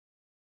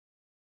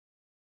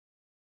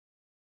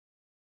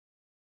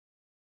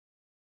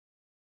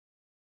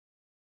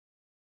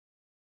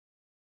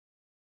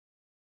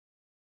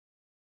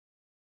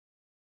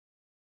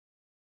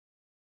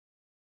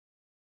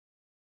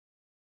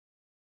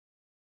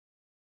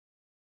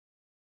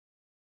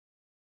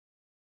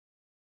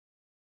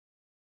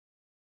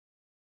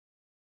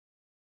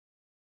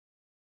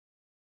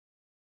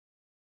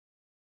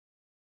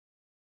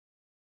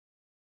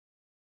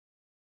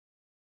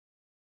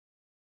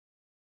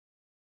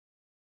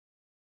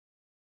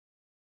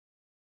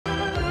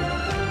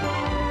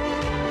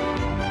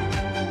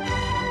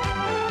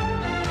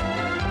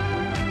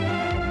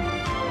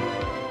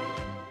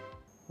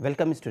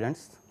Welcome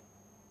students.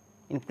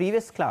 In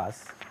previous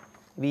class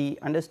we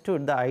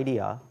understood the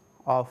idea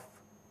of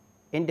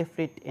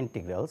indefinite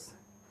integrals.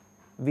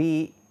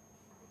 We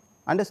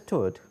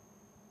understood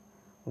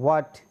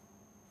what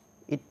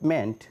it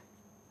meant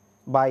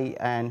by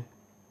an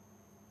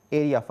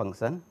area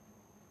function.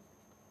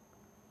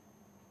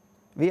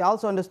 We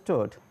also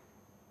understood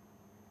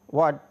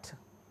what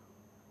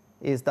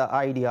is the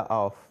idea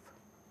of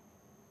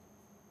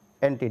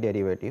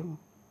antiderivative.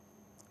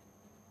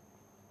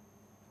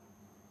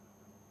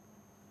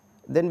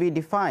 Then we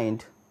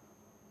defined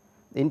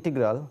the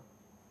integral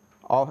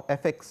of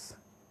f x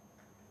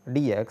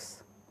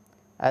dx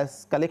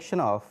as collection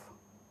of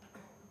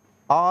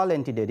all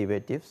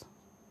antiderivatives,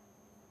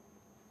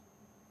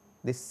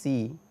 this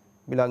C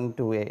belonging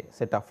to a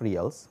set of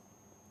reals.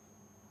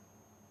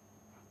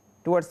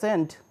 Towards the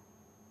end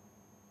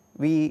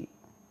we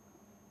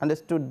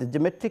understood the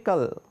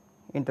geometrical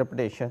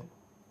interpretation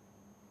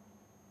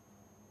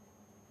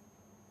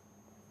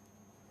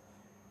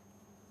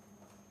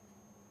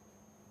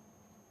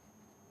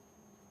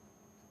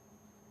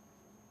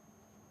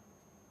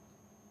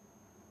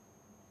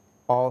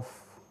of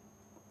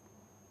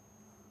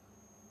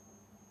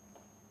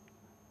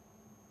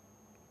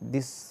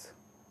this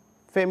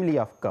family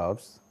of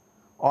curves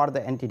or the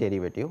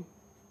antiderivative.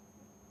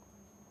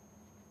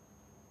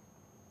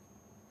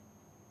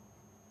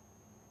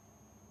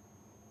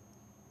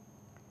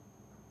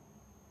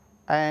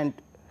 And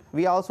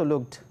we also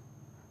looked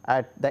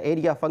at the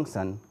area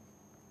function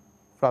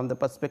from the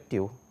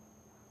perspective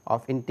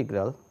of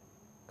integral,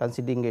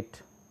 considering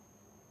it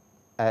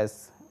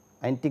as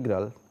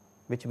integral,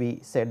 which we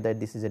said that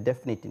this is a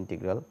definite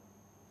integral.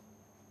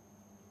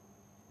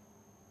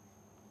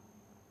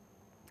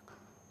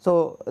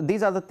 So,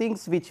 these are the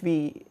things which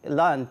we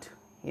learnt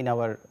in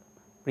our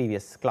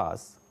previous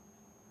class.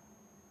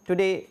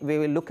 Today we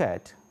will look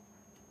at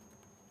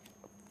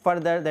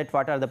further that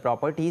what are the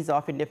properties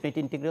of indefinite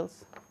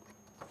integrals,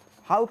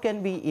 how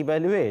can we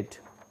evaluate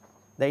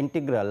the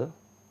integral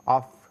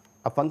of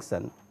a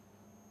function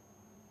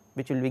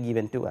which will be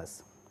given to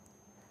us.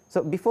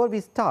 So, before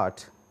we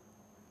start,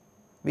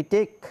 we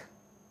take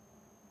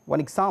one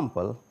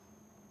example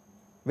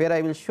where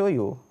I will show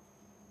you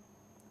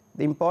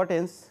the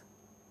importance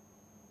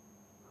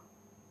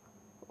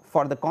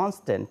for the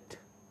constant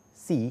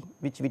c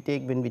which we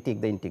take when we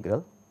take the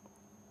integral.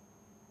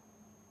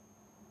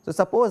 So,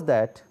 suppose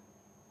that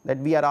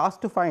we are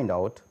asked to find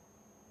out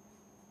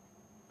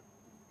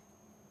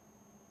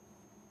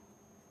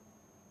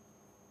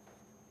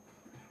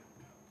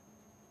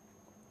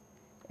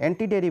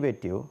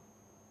antiderivative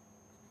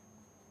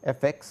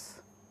f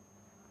x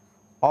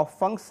of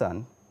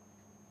function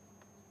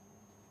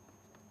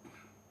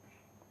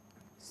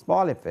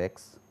small f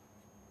x,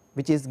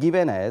 which is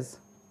given as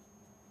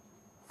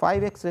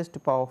 5x raised to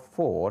power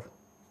 4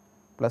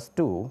 plus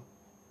 2,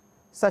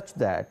 such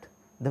that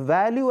the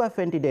value of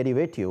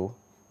antiderivative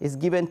is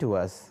given to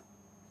us.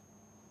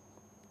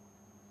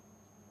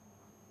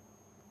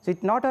 So,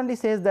 it not only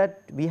says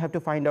that we have to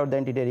find out the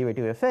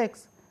antiderivative f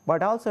x,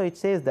 but also it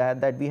says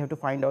that we have to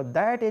find out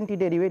that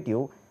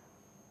antiderivative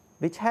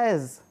which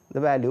has the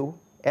value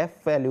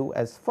f value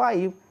as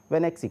 5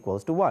 when x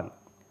equals to 1.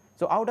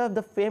 So, out of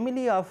the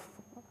family of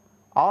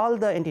all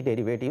the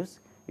antiderivatives,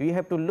 we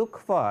have to look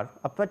for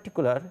a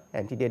particular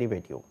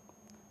antiderivative.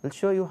 I will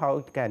show you how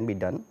it can be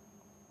done.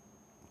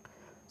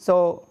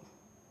 So,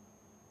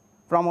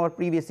 from our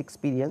previous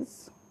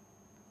experience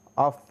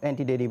of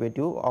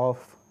antiderivative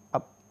of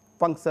a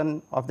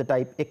function of the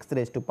type x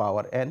raised to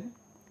power n,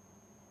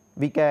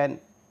 we can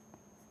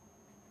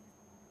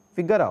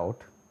figure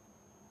out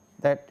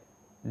that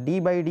d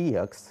by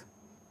dx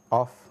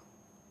of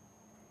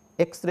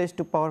x raised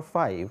to power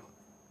 5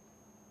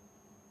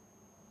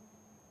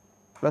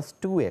 plus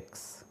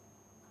 2x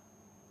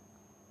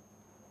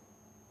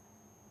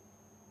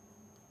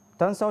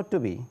turns out to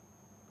be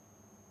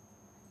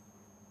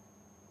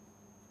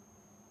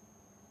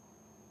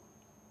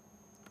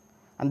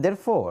and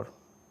therefore,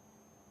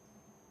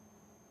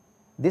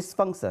 this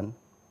function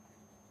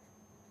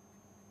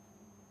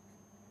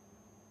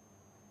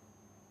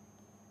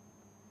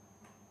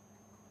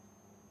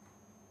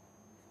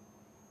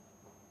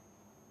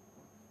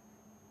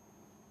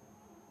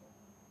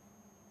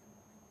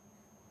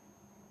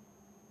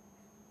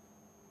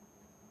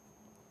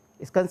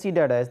is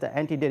considered as the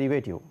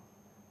antiderivative.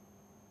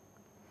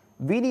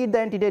 We need the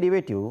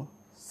antiderivative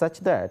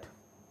such that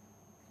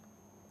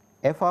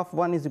f of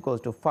 1 is equals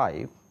to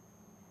 5,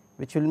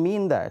 which will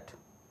mean that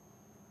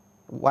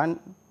 1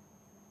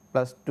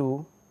 plus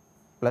 2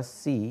 plus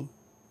c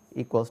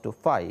equals to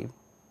 5,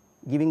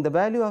 giving the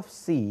value of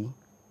c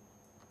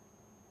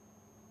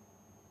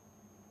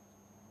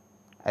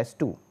as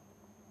 2.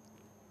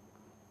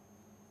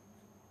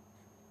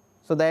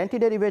 So, the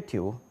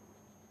antiderivative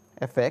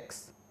f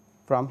x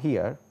from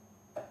here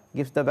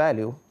gives the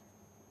value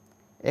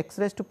x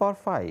raised to power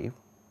 5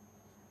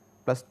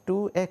 plus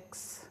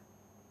 2x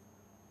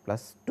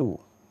plus 2.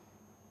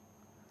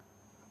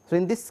 So,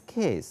 in this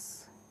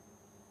case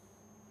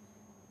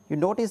you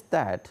notice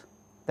that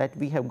that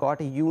we have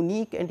got a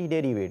unique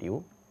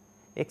antiderivative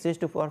x raised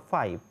to power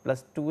 5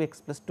 plus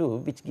 2x plus 2,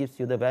 which gives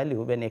you the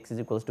value when x is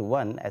equals to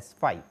 1 as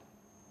 5.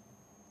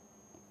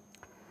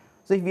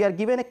 So, if we are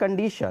given a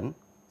condition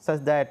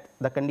such that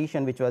the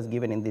condition which was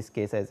given in this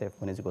case as f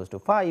 1 is equals to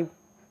 5,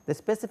 the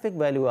specific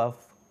value of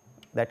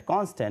that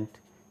constant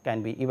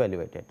can be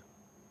evaluated.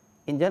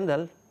 In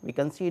general, we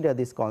consider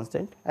this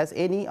constant as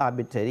any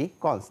arbitrary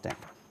constant.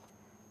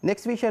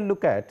 Next, we shall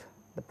look at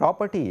the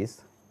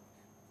properties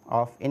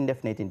of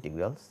indefinite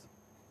integrals.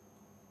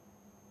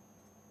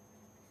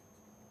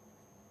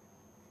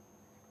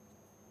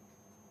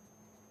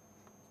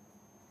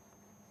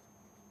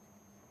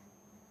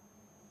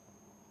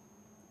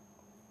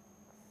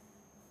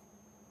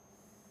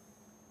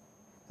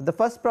 The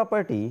first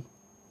property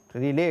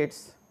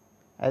relates,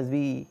 as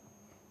we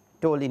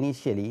told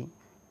initially,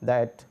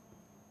 that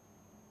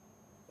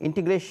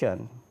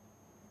integration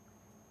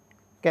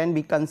can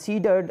be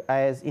considered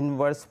as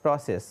inverse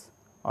process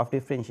of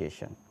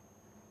differentiation.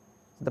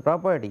 So, the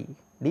property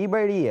d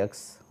by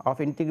dx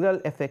of integral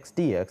f x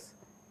dx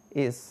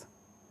is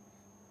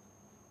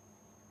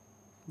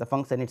the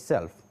function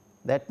itself.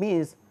 That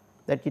means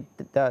that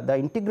the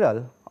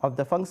integral of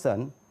the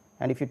function,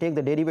 and if you take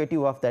the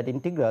derivative of that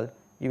integral,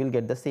 you will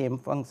get the same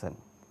function.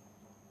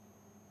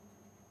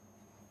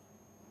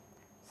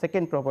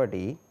 Second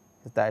property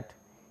is that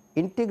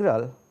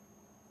integral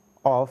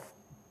of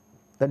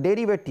the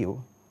derivative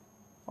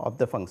of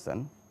the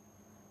function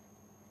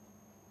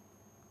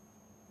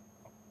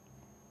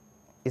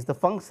is the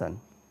function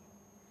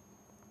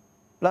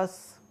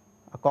plus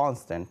a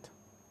constant.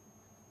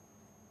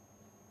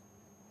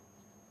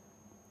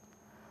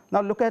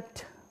 Now, look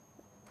at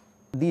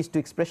these two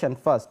expressions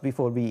first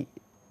before we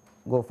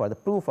go for the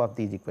proof of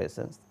these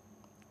equations.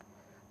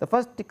 The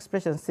first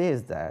expression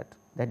says that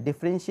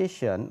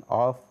differentiation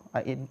of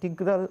an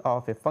integral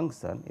of a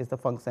function is the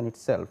function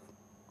itself,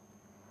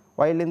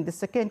 while in the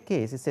second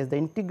case it says the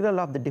integral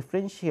of the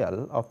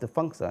differential of the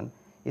function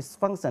is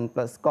function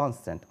plus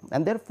constant,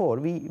 and therefore,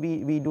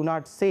 we do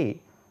not say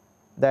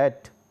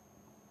that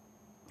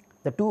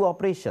the two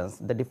operations,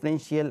 the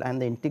differential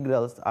and the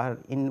integrals, are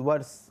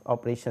inverse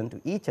operation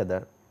to each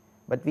other,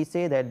 but we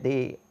say that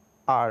they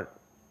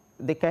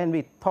can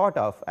be thought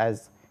of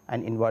as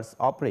an inverse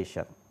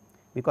operation,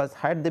 because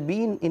had they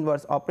been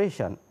inverse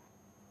operation,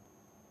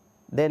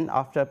 then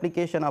after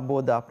application of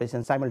both the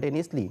operations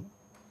simultaneously,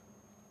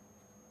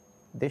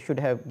 they should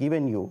have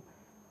given you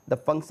the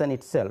function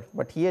itself,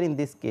 but here in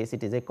this case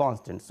it is a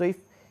constant. So, if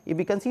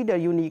we consider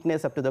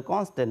uniqueness up to the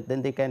constant,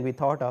 then they can be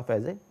thought of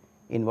as a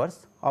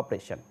inverse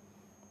operation.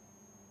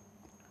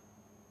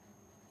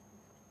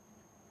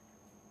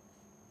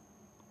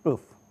 Proof.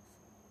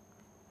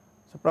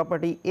 So,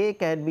 property A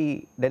can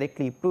be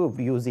directly proved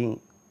using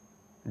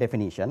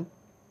definition.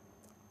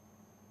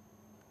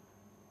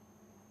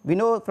 We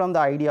know from the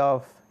idea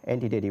of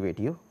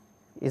antiderivative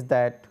is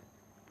that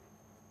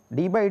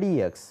d by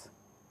dx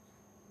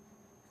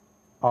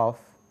of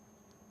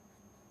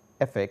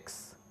f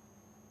x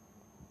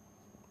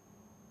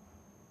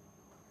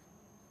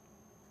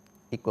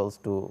equals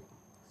to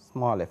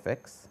small f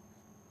x,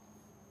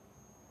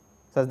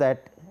 such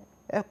that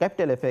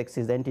capital F x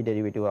is the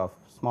antiderivative of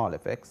small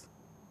f x,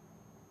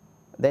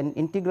 then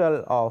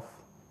integral of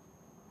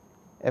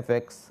f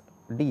x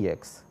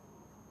dx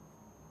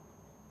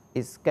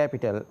is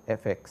capital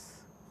F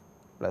x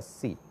plus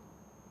c.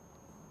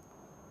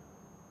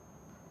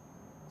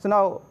 So,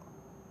 now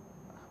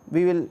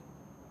we will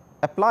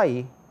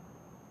apply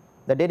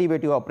the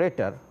derivative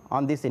operator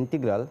on this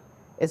integral,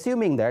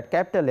 assuming that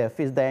capital F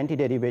is the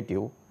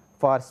antiderivative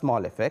for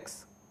small f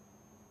x.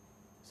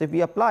 So, if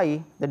we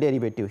apply the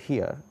derivative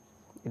here,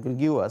 it will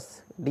give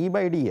us d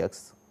by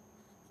dx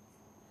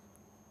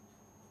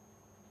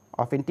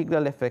of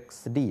integral f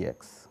x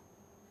dx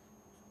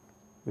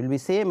will be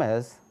same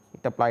as it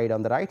applied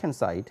on the right hand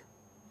side,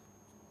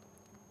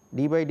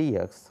 d by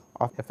dx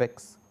of f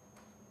x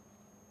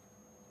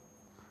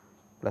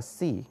plus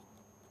c,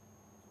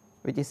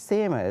 which is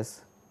same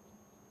as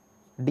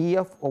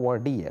df over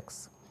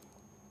dx,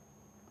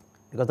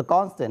 because the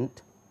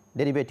constant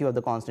derivative of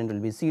the constant will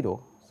be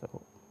 0.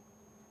 So,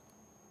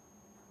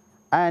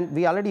 and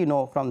we already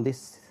know from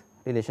this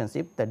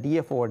relationship that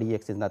df over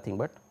dx is nothing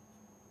but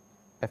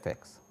f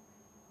x.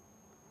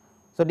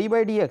 So, d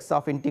by dx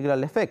of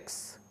integral f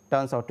x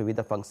turns out to be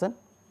the function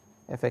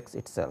f x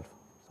itself.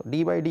 So,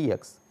 d by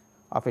dx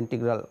of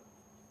integral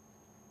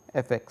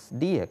f x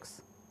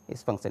dx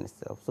is function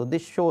itself. So,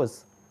 this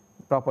shows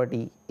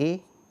property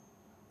A.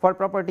 For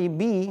property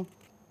B,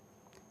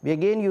 we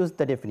again use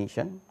the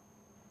definition.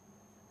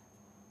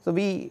 So,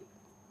 we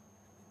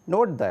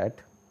note that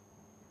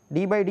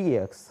d by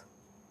dx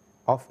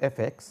of f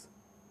x,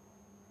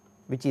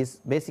 which is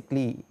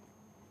basically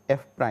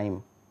f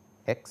prime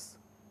x.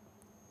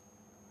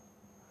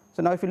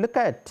 So, now if you look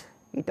at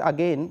it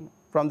again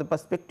from the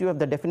perspective of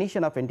the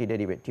definition of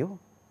antiderivative,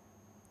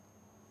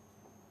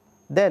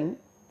 then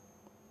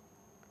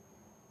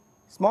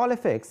small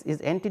f x is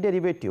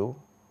antiderivative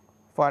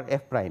for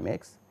f prime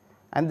x,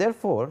 and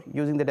therefore,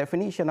 using the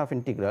definition of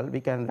integral we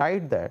can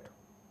write that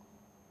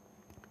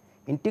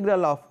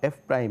integral of f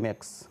prime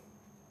x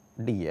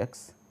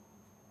dx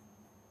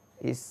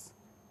is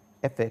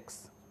f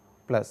x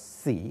plus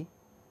c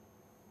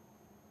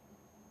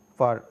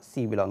for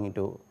c belonging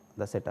to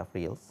the set of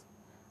reals,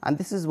 and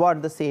this is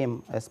what the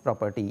same as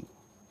property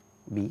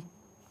b,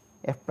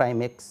 f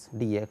prime x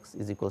dx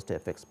is equals to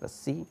f x plus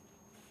c.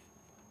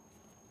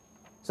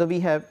 So,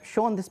 we have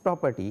shown this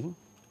property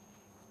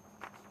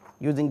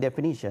using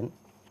definition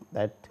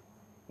that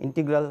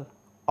integral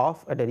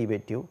of a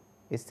derivative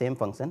is same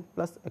function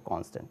plus a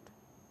constant.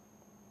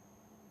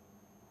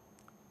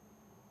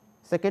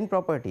 Second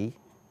property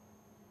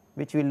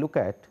which we will look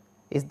at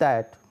is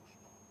that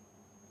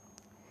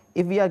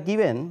if we are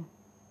given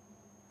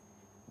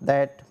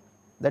that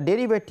the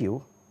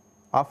derivative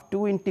of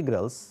two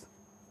integrals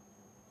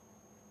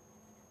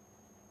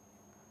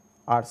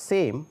are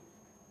same,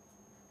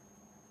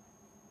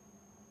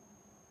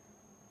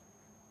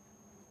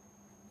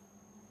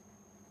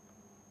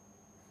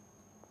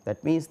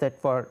 that means that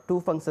for two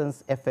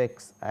functions f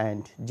x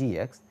and g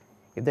x,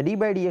 if the d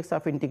by dx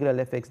of integral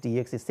f x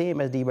dx is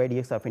same as d by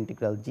dx of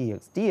integral g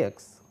x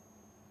dx,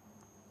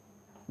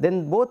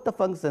 then both the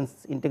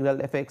functions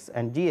integral f x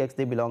and g x,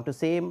 they belong to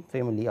same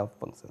family of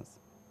functions.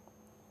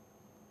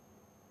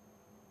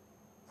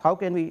 How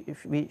can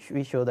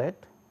we show that?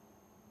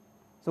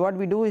 So, what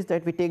we do is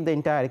that we take the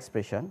entire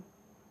expression.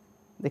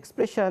 The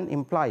expression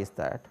implies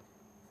that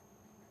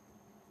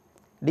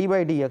d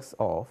by dx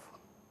of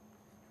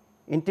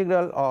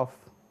integral of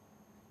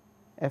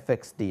f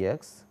x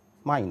dx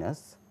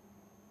minus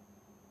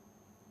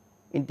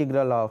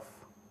integral of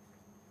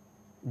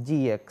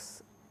g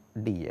x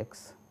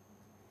dx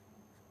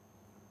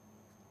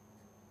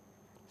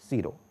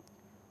 0.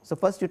 So,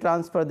 first you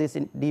transfer this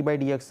d by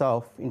dx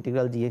of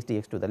integral g x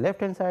dx to the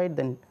left hand side,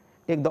 then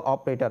take the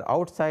operator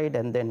outside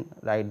and then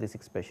write this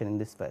expression in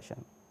this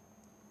fashion.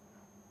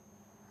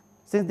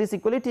 Since this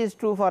equality is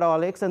true for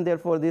all x and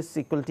therefore, this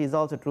equality is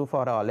also true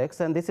for all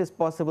x, and this is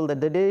possible that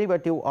the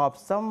derivative of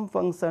some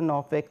function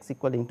of x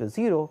equaling to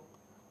 0,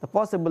 the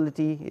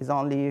possibility is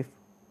only if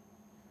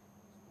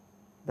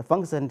the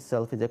function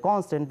itself is a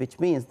constant, which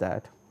means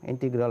that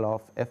integral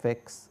of f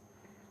x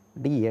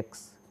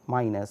dx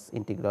minus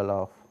integral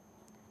of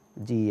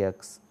g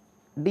x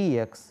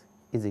dx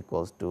is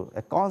equals to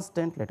a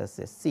constant, let us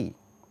say c,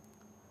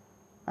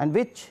 and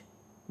which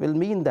will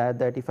mean that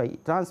if I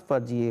transfer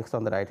g x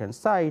on the right hand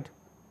side,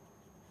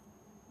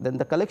 then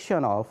the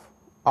collection of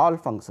all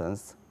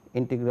functions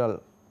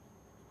integral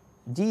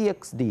g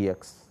x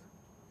dx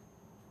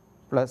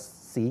plus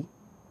c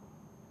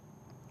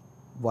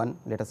 1,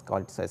 let us call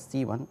it as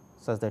c 1,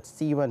 such that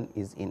c 1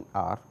 is in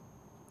R.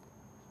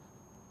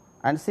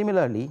 And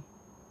similarly,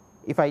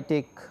 if I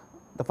take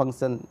the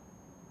function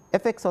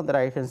f x on the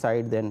right hand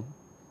side, then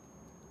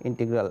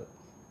integral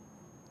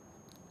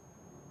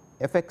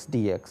f x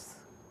dx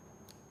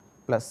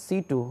plus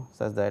c 2,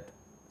 such that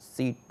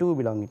c 2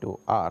 belonging to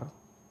R.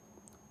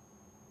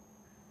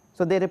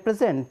 So, they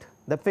represent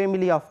the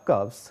family of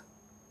curves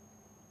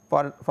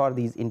for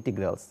these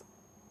integrals,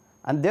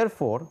 and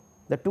therefore,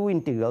 the two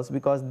integrals,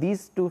 because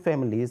these two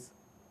families,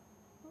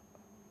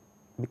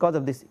 because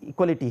of this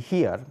equality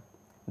here,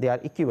 they are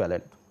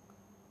equivalent.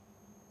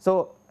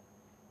 So,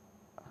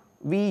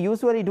 we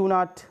usually do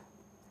not,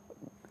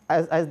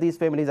 as these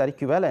families are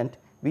equivalent,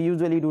 we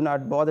usually do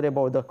not bother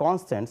about the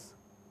constants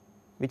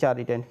which are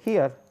written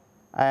here,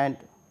 and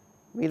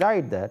we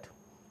write that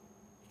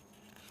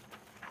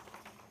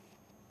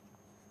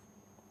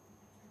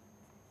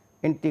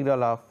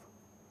integral of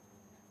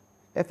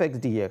f x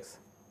dx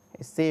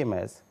is same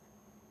as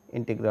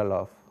integral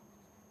of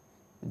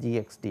g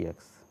x dx.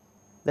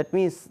 That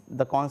means,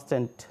 the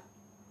constant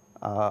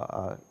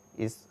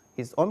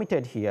is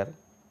omitted here.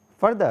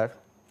 Further,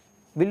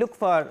 we look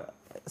for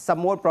some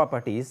more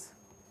properties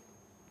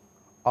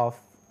of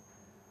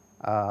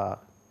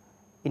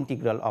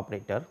integral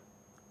operator.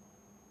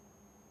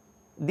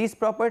 These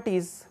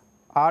properties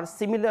are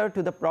similar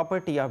to the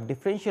property of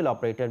differential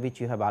operator,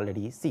 which you have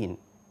already seen.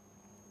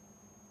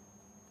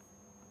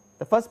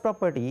 The first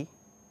property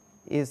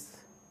is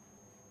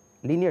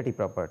linearity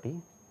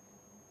property,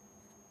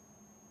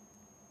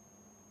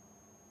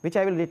 which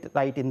I will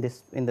write in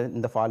this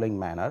in the following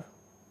manner.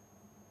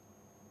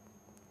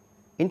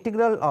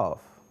 Integral of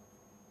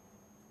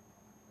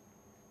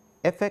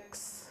f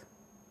x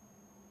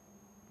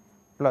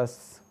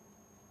plus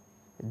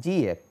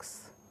g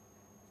x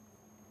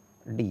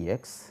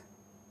dx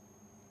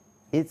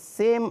is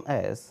same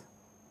as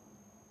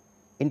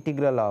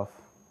integral of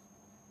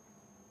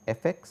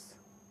f x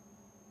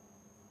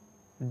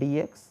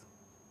dx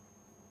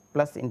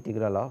plus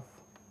integral of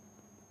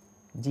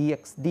g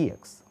x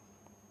dx.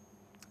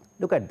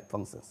 Look at the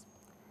functions.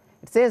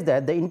 It says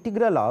that the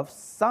integral of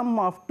sum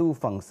of two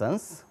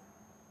functions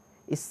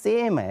is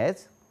same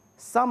as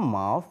sum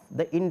of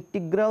the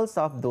integrals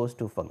of those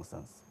two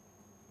functions.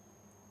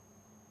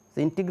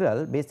 The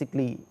integral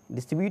basically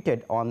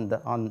distributed on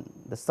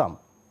the sum.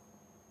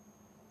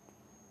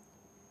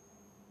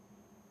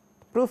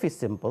 Proof is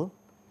simple.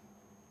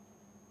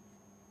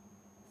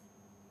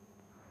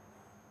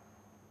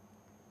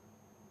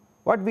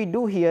 What we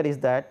do here is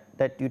that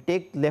you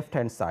take left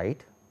hand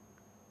side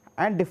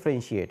and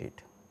differentiate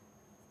it.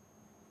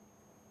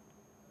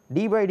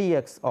 D by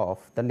dx of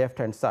the left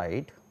hand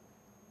side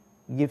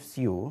gives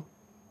you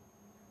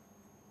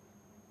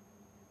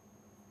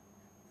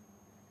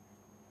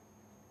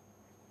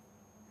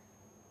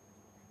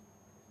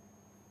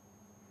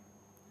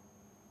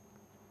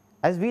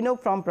as we know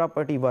from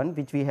property 1,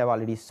 which we have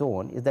already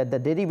shown, is that the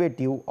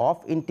derivative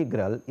of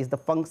integral is the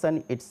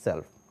function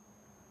itself.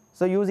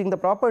 So, using the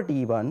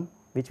property 1,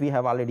 which we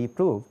have already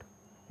proved,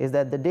 is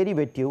that the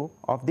derivative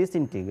of this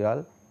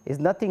integral is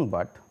nothing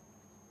but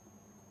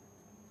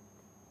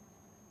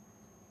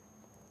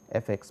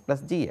f x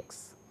plus g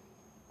x.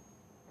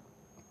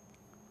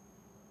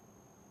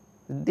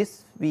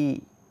 This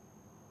we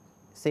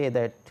say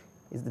that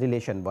is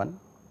relation 1,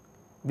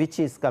 which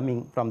is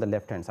coming from the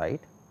left hand side.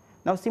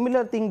 Now,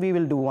 similar thing we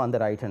will do on the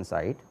right hand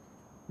side,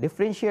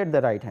 differentiate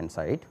the right hand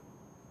side.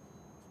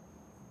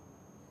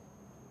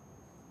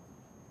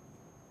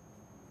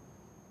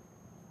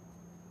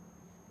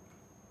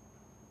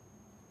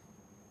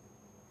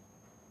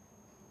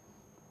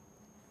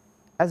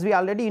 As we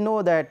already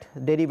know that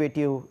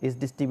derivative is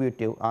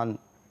distributive on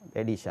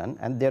addition,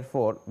 and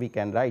therefore, we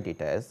can write it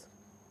as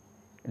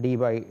d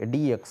by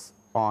dx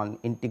on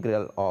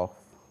integral of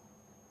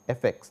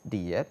f x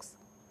dx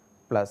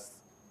plus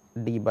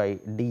d by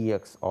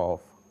dx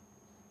of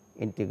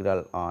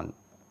integral on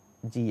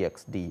g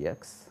x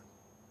dx.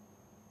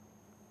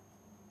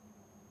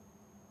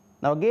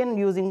 Now, again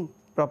using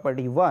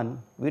property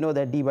 1, we know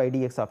that d by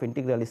dx of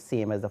integral is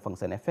same as the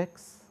function f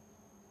x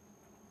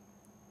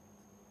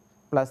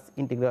plus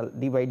integral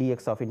d by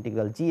dx of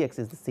integral g x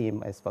is the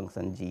same as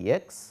function g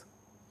x.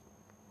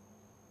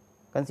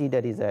 Consider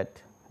is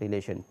at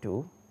relation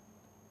 2.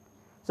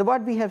 So,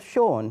 what we have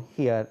shown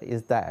here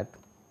is that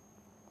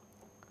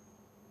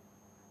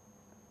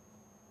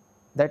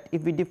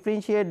if we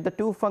differentiate the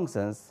two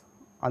functions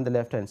on the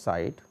left hand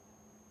side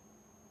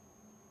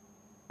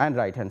and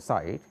right hand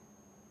side,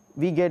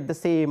 we get the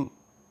same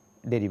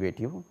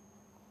derivative,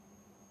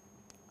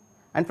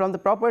 and from the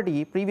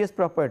property previous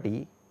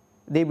property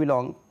they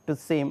belong to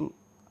same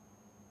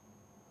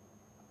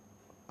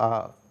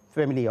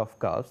family of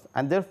curves,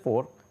 and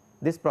therefore,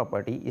 this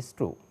property is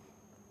true.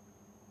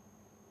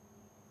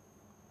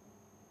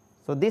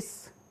 So,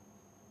 this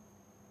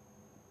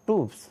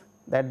proves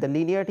that the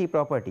linearity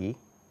property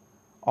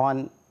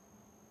on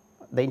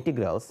the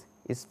integrals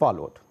is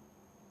followed.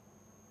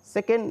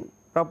 Second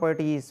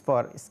property is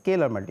for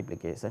scalar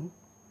multiplication.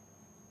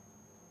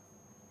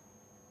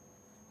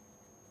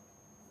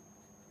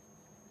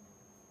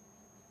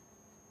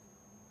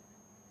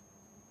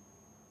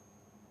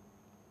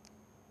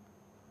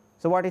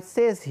 So, what it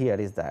says here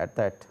is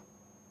that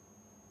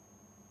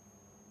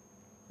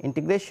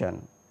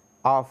integration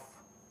of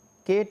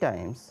k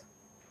times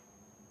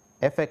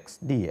f x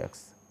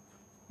dx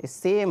is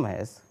same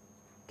as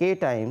k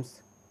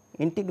times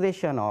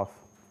integration of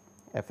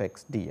f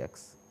x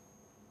dx,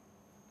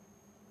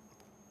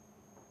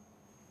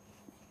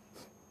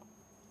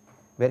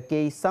 where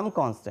k is some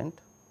constant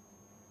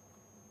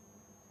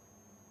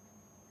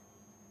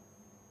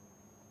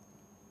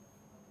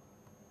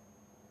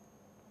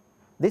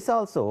This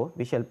also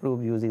we shall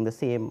prove using the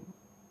same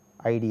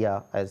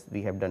idea as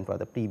we have done for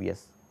the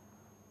previous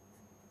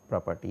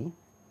property.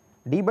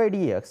 D by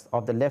dx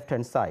of the left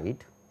hand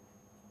side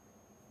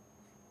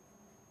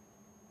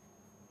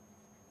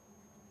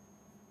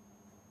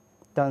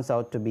turns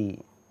out to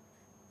be,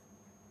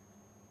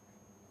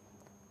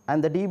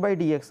 and the d by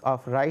dx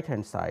of right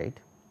hand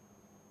side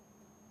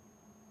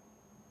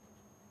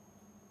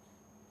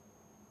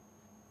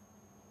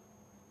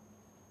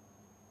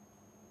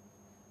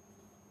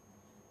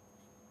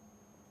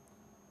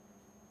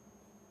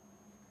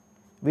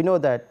we know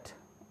that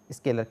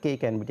scalar k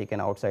can be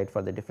taken outside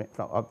for the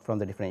from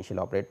the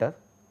differential operator.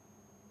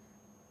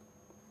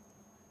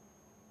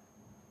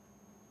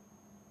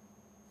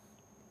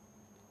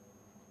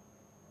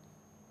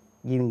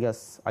 Giving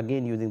us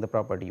again using the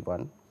property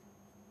 1.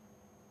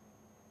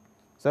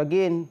 So,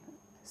 again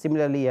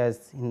similarly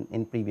as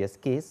in previous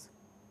case,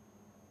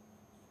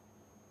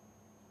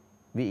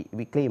 we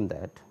claim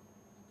that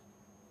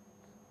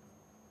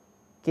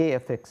k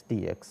f x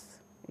dx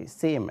is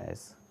same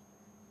as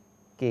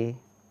k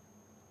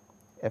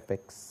f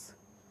x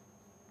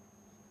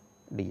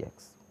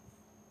dx.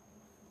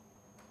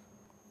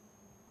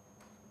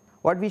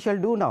 What we shall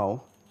do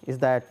now is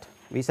that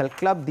we shall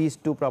club these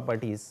two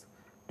properties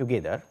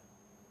together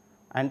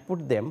and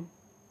put them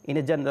in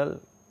a general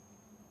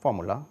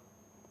formula.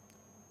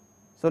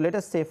 So, let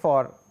us say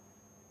for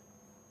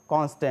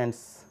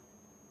constants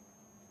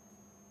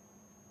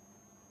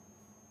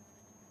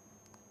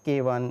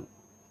k 1,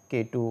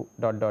 k 2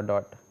 dot dot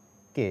dot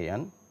k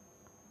n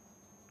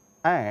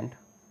and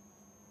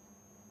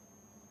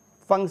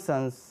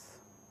functions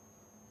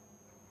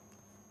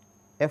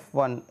f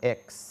 1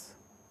 x,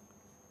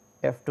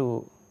 f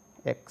 2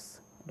 x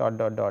dot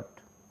dot dot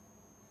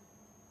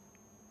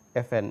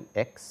f n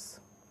x.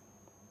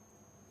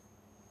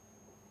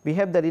 We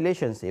have the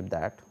relationship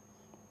that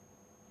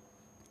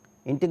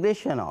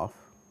integration of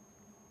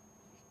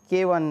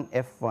k1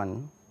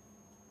 f1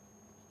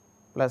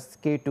 plus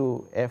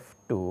k2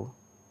 f2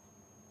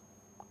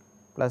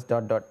 plus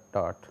dot dot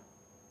dot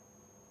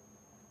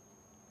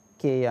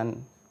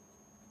kn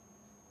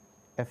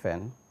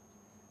fn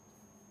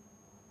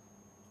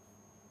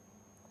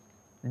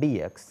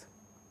dx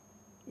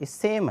is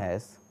same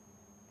as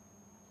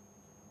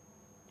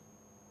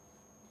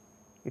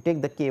you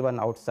take the k1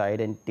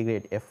 outside and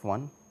integrate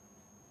f1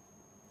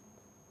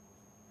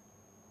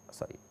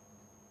 sorry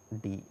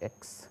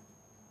dx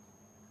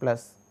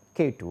plus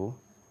k2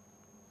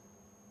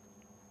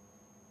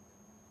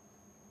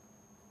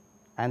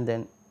 and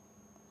then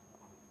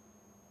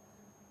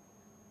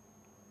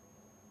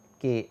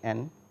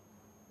kn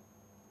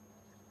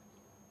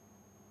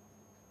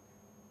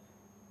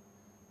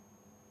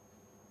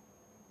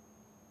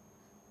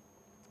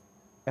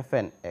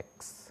fn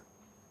x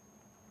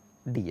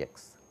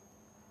dx.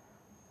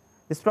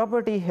 This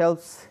property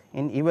helps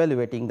in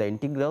evaluating the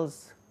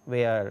integrals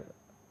where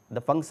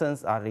the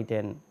functions are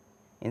written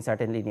in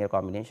certain linear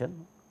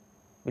combination.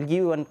 We will give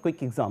you one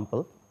quick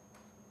example.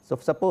 So,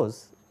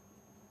 suppose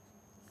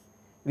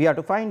we are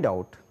to find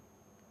out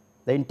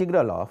the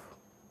integral of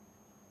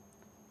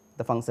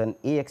the function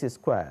ax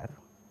square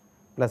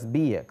plus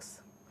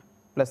bx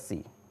plus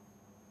c.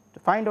 To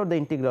find out the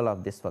integral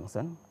of this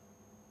function,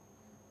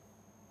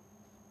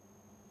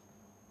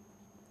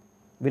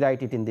 we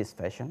write it in this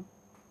fashion.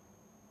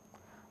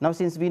 Now,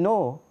 since we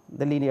know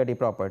the linearity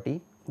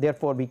property,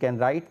 therefore, we can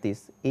write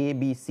this a,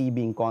 b, c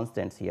being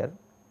constants here.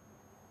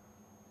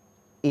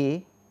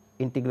 A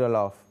integral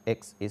of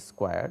x is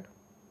squared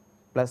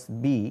plus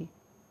b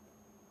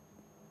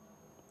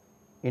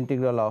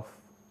integral of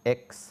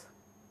x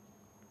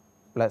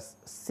plus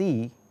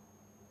c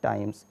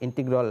times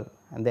integral,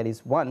 and there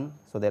is 1.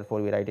 So,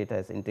 therefore, we write it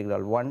as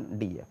integral 1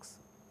 dx.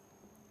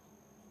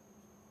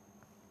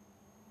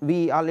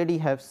 We already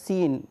have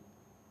seen,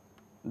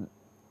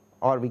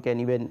 or we can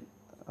even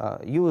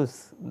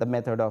use the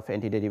method of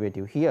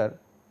antiderivative here,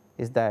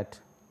 is that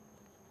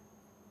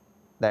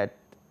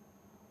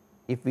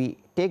if we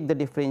take the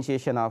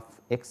differentiation of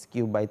x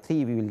cube by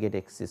 3, we will get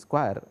x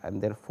square,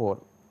 and therefore,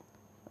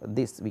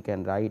 this we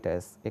can write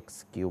as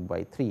x cube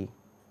by 3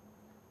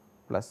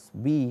 plus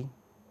b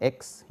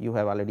x, you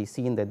have already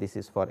seen that this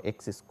is for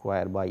x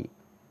square by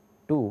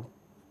 2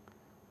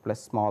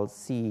 plus small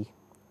c,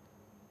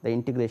 the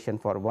integration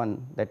for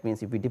 1, that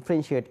means if we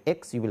differentiate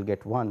x you will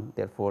get 1,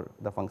 therefore,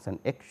 the function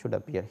x should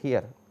appear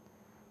here,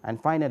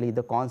 and finally,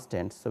 the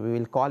constant. So, we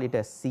will call it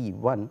as c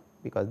 1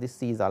 because this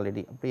c is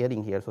already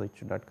appearing here. So, it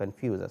should not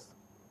confuse us.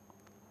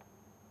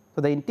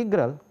 So, the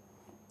integral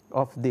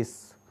of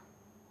this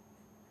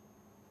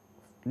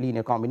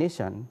linear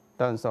combination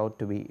turns out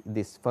to be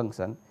this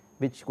function,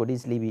 which could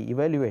easily be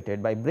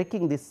evaluated by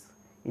breaking this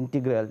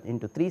integral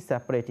into 3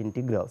 separate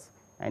integrals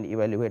and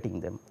evaluating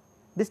them.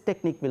 This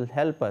technique will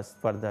help us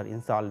further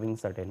in solving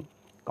certain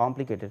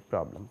complicated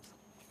problems.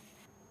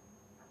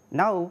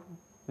 Now,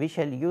 we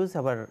shall use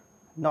our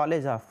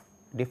knowledge of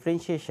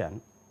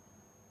differentiation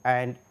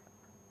and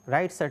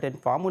write certain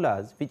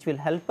formulas which will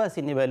help us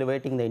in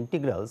evaluating the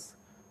integrals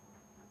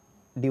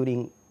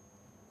during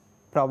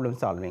problem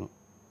solving.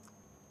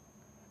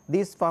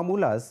 These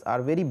formulas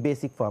are very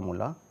basic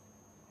formula,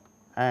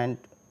 and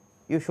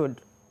you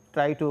should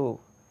try to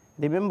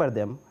remember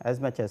them as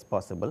much as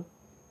possible.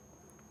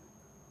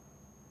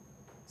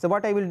 So,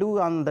 what I will do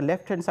on the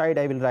left hand side,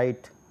 I will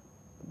write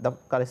the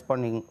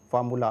corresponding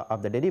formula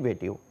of the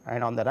derivative,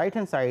 and on the right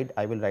hand side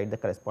I will write the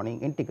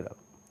corresponding integral.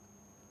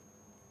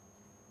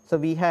 So,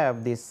 we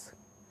have this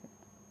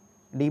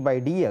d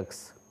by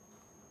dx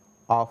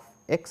of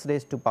x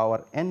raised to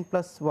power n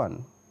plus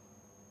 1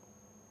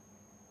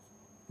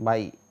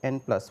 by n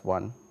plus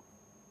 1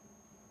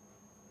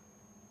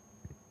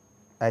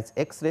 as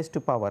x raised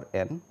to power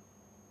n.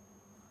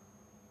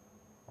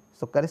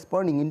 So,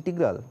 corresponding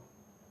integral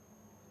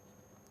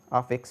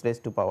of x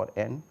raised to power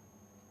n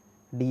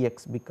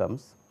dx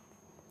becomes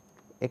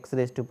x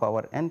raised to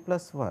power n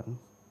plus 1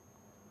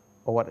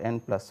 over n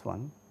plus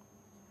 1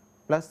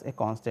 plus a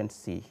constant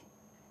c.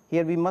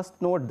 Here we must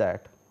note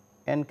that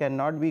n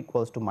cannot be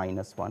equals to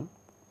minus 1.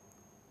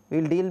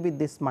 We will deal with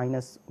this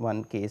minus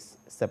 1 case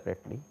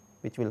separately,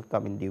 which will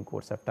come in due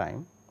course of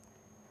time.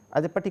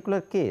 As a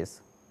particular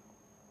case,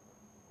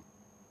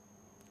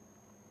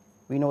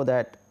 we know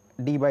that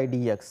d by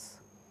dx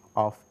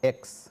of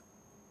x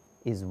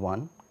is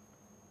 1,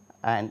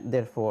 and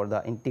therefore,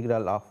 the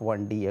integral of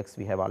 1 dx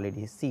we have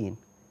already seen,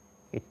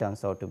 it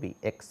turns out to be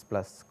x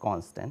plus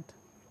constant.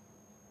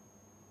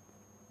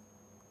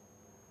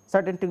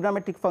 Certain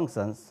trigonometric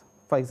functions,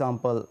 for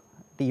example,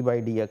 d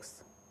by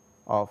dx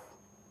of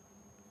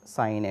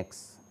sin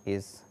x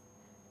is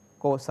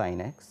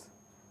cosine x,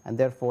 and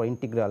therefore,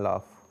 integral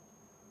of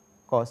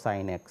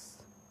cosine x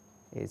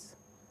is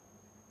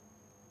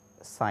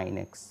sin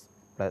x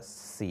plus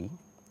c.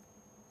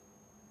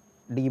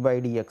 D by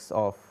dx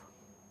of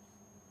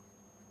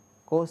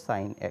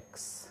cosine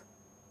x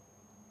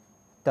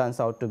turns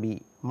out to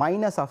be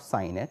minus of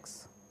sin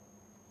x,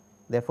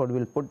 therefore, we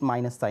will put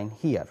minus sign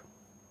here.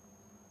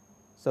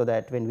 so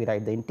that when we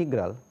write the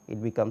integral,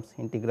 it becomes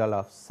integral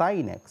of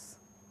sin x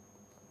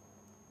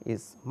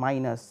is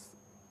minus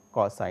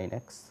cosine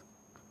x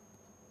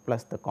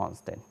plus the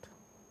constant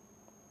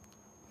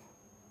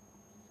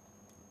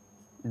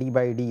d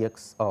by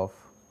dx of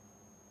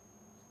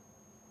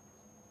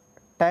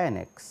tan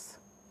x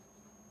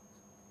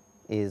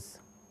is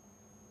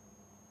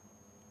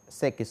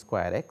sec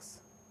square x,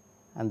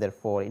 and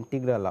therefore,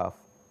 integral of,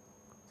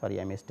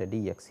 sorry, I missed a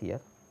dx here,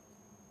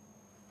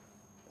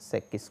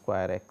 sec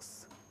square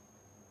x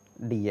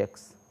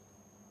dx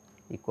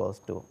equals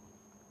to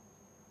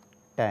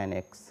tan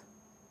x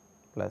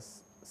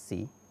plus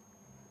c.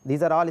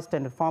 These are all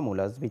standard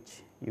formulas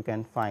which you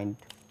can find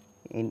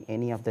in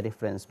any of the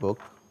reference book.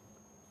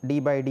 D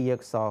by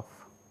dx of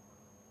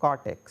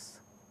cot x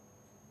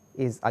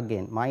is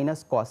again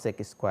minus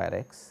cosec square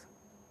x,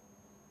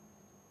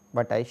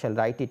 but I shall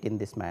write it in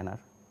this manner,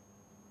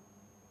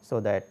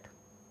 so that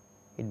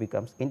it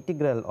becomes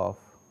integral of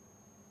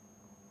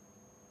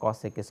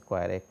cosec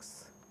square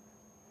x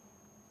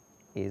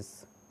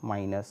is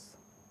minus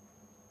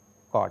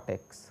cot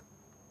x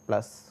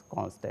plus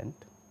constant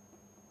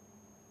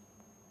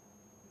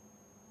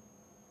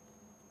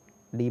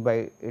d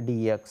by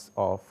dx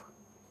of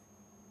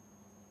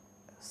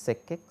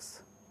sec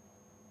x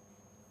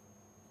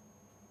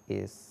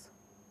is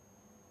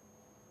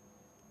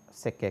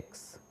sec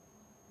x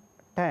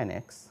tan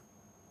x,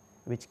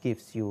 which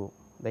gives you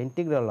the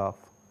integral of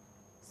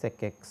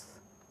sec x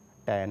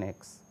tan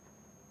x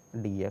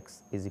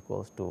dx is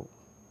equals to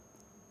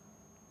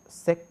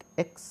sec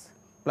x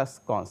plus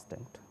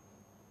constant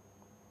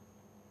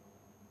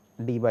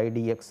d by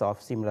dx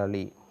of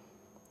similarly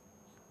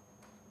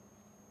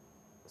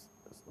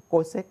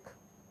cosec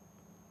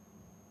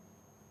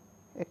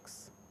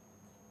x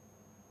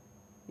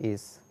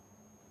is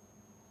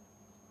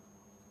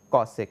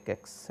cosec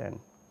x and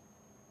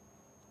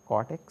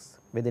cot x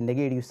with a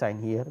negative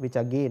sign here, which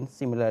again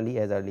similarly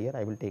as earlier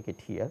I will take it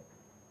here.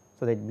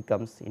 So, that it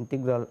becomes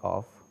integral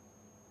of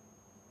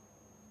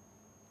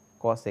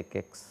cosec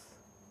x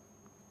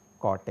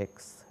cot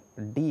x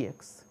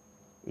dx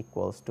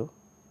equals to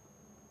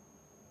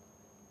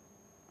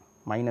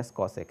minus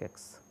cosec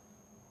x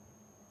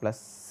plus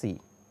c.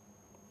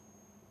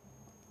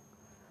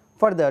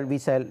 Further, we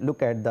shall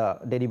look at the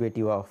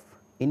derivative of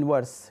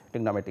inverse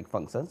trigonometric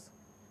functions.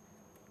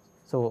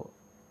 So,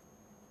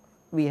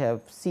 we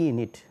have seen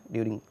it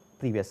during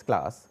previous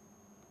class.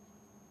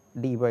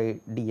 D by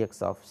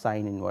dx of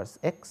sin inverse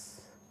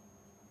x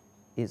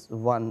is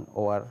 1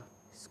 over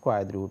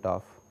square root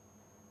of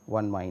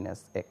 1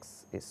 minus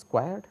x is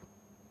squared,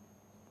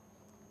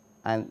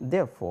 and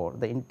therefore,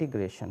 the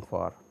integration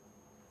for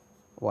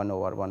 1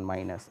 over 1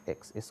 minus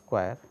x is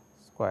square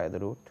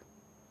root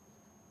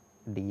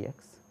dx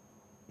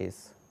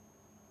is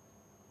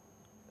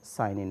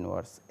sin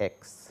inverse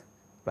x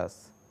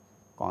plus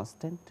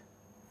constant,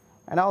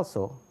 and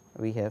also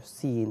we have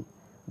seen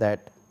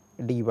that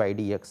d by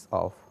dx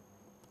of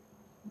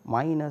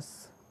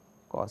minus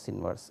cos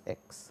inverse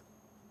x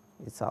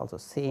is also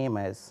same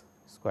as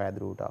square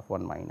root of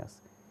 1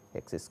 minus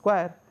x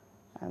square,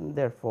 and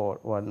therefore,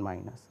 1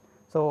 minus.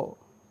 So,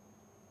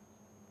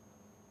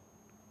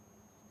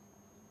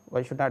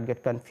 one should not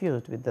get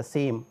confused with the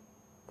same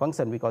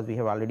function, because we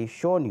have already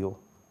shown you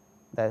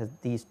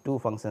that these two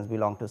functions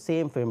belong to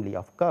same family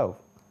of curve,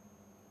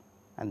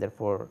 and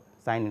therefore,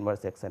 sin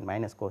inverse x and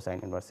minus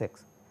cosine inverse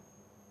x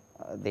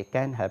they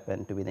can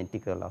happen to be the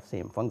integral of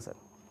same function.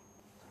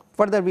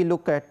 Further, we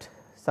look at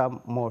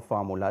some more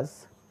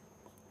formulas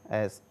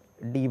as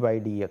d by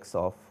dx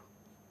of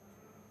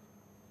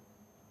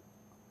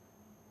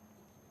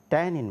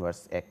tan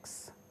inverse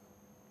x.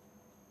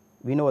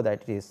 We know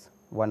that it is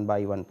 1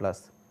 by 1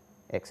 plus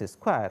x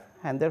square,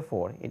 and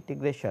therefore,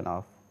 integration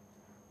of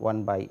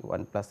 1 by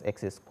 1 plus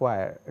x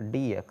square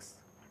dx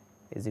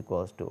is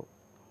equals to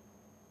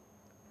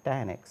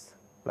tan x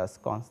plus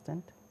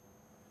constant,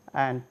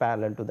 and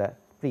parallel to the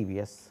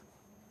previous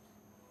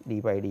d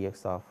by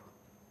dx of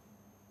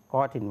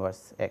cot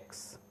inverse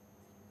x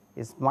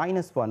is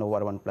minus 1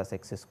 over 1 plus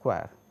x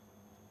square,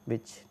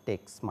 which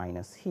takes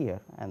minus here,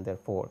 and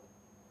therefore,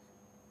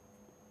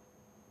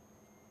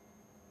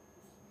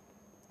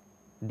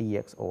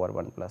 dx over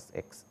 1 plus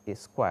x is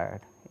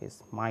squared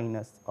is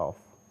minus of,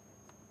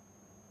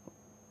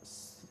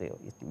 so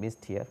it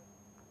missed here,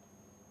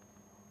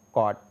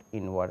 cot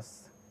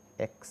inverse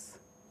x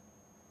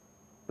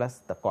plus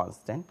the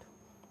constant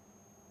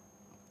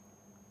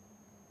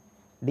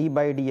d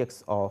by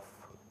dx of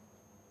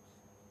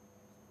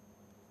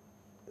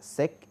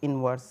sec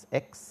inverse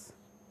x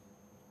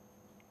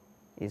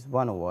is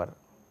 1 over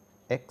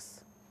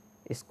x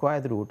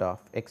square root of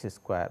x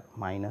square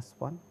minus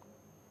 1,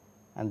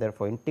 and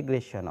therefore,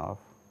 integration of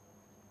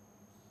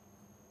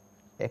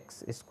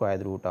x square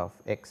root of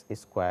x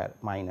square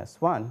minus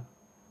 1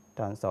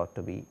 turns out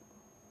to be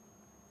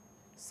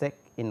sec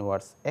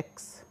inverse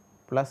x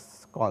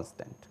plus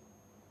constant.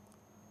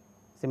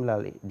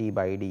 Similarly, d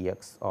by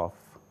dx of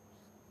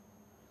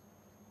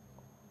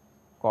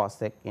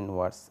cosec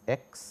inverse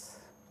x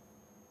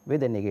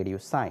with a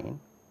negative sign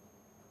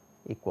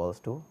equals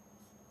to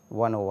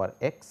 1 over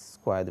x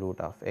square root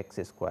of x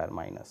square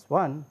minus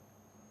 1.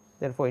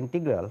 Therefore,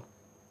 integral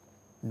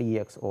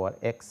dx over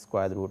x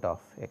square root of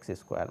x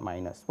square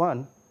minus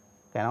 1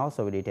 can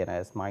also be written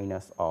as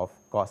minus of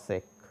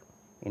cosec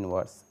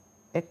inverse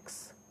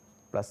x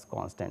plus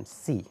constant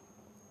c.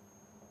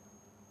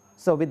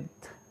 So, with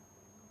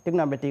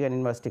trigonometric and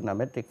inverse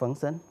trigonometric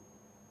function,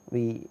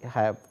 we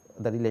have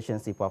the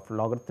relationship of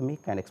logarithmic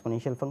and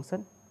exponential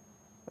function.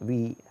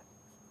 We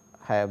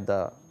have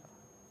the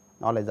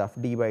knowledge of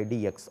d by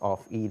dx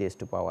of e raised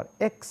to power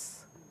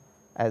x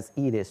as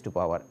e raised to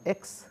power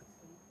x,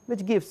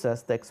 which gives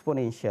us the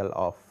exponential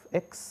of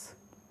x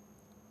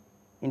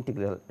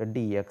integral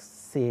dx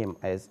same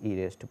as e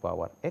raised to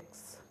power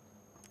x.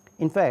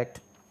 In fact,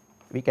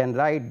 we can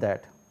write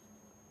that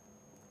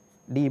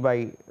d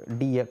by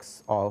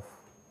dx of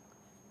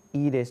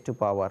e raised to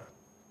power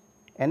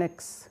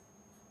nx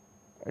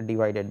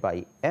divided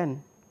by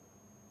n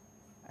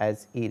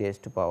as e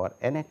raised to power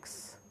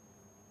nx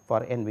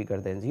for n bigger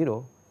than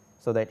 0.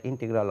 So, that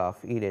integral of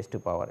e raised to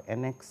power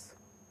nx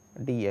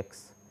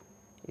dx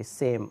is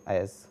same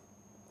as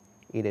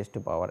e raised to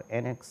power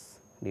nx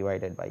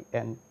divided by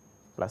n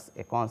plus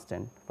a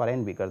constant for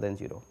n bigger than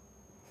 0,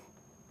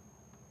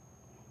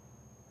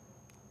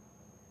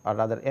 or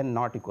rather n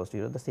not equals to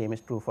 0. The same is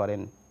true for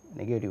n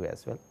negative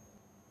as well,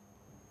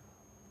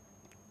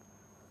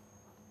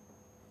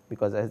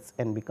 because as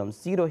n becomes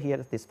 0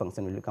 here, this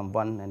function will become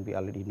 1, and we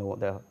already know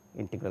the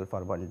integral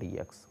for 1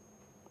 dx.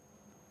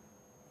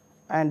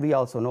 And we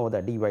also know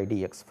that d by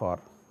dx for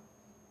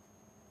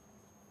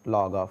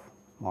log of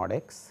mod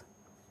x,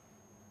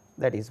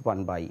 that is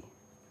 1 by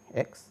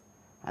x,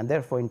 and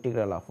therefore,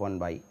 integral of 1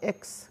 by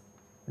x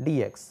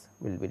dx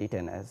will be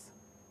written as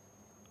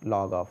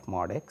log of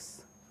mod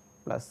x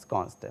plus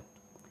constant.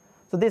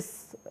 So,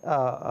 this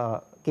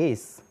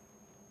case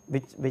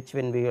which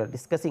when we are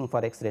discussing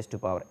for x raised to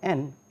power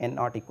n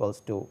not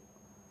equals to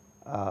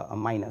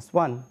minus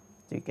 1.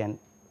 So, you can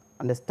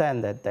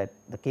understand that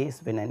the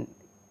case when n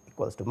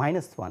equals to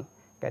minus 1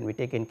 can be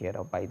taken care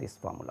of by this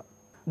formula.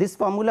 These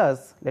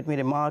formulas, let me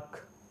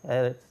remark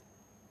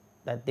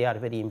that they are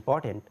very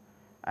important,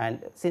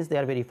 and since they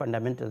are very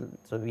fundamental,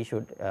 so we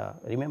should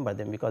remember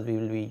them, because we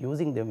will be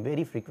using them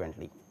very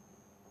frequently.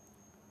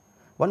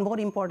 One more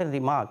important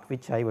remark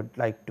which I would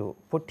like to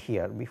put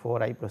here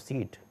before I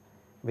proceed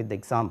with the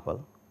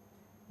example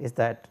is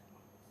that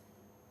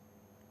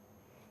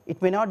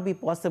it may not be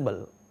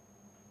possible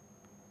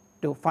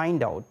to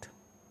find out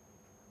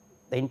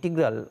the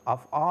integral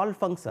of all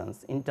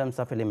functions in terms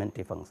of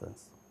elementary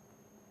functions.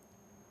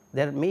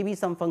 There may be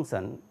some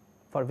function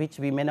for which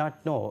we may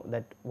not know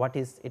that what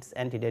is its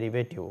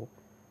antiderivative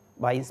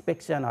by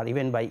inspection or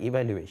even by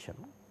evaluation.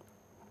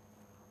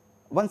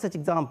 One such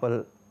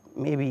example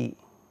may be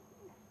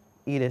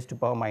e raised to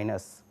power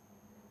minus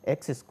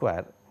x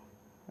square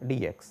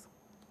dx.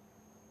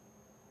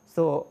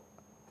 So,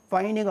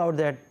 finding out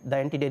that the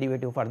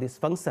antiderivative for this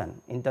function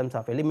in terms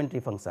of elementary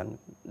function,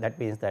 that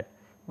means that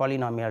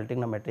polynomial,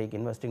 trigonometric,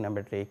 inverse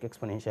trigonometric,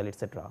 exponential,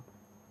 etc.,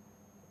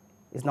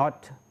 is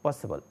not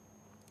possible.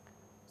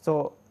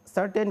 So,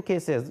 certain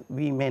cases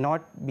we may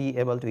not be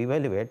able to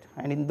evaluate,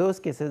 and in those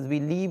cases we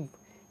leave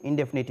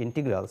indefinite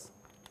integrals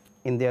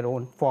in their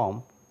own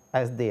form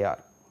as they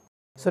are.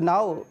 So,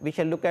 now we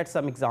shall look at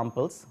some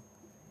examples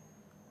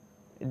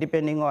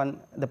depending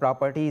on the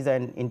properties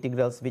and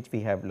integrals which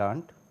we have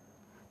learnt.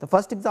 The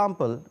first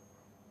example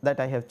that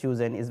I have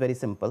chosen is very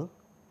simple.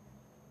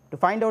 To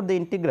find out the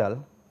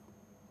integral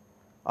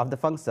of the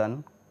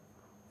function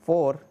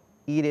 4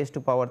 e raised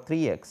to power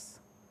 3x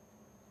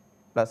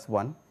plus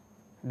 1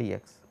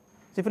 dx.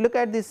 So, if you look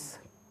at this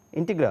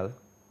integral,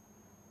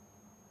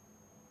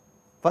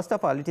 first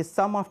of all it is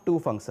sum of two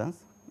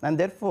functions, and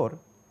therefore,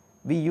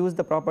 we use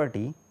the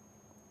property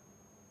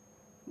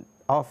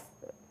of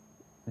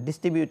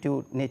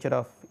distributive nature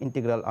of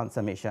integral on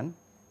summation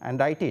and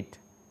write it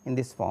in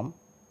this form: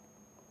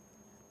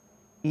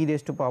 e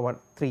raised to power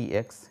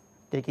 3x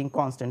taking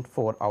constant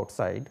 4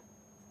 outside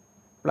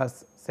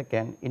plus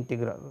second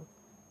integral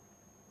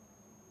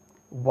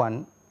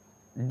 1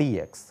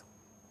 dx.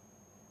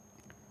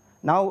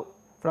 Now,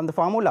 from the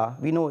formula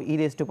we know e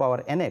raised to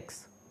power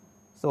nx.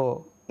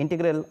 So,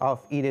 integral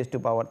of e raised to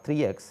power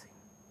 3x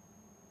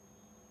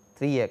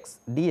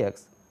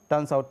dx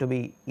turns out to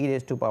be e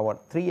raised to power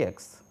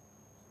 3x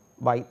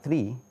by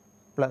 3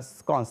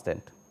 plus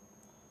constant.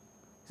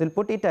 So, we will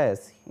put it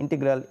as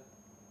integral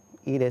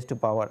e raised to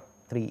power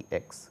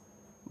 3x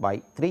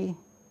by 3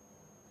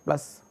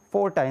 plus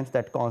 4 times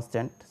that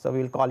constant. So,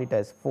 we will call it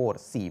as 4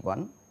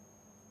 c1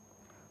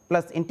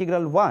 plus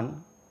integral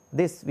 1,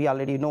 this we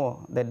already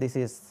know that this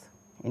is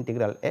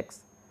integral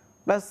x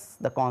plus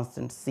the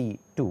constant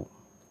c2.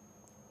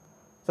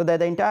 So, that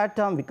the entire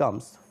term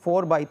becomes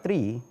 4 by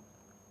 3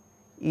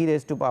 e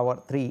raised to power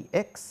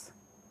 3x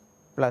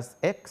plus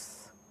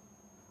x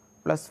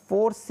plus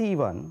 4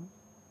 c1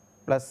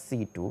 plus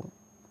c2.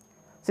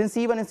 Since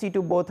c1 and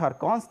c2 both are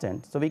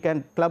constant, so we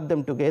can club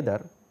them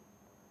together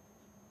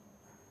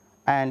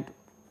and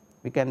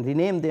we can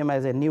rename them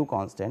as a new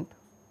constant.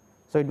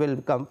 So, it will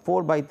become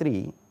 4 by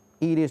 3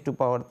 e raised to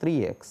power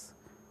 3 x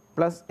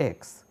plus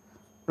x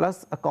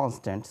plus a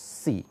constant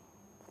c.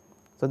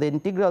 So, the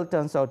integral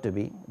turns out to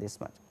be this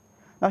much.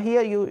 Now,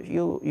 here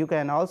you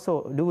can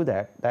also do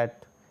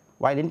that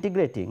while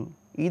integrating,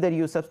 either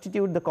you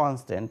substitute the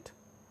constant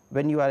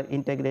when you are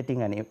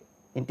integrating an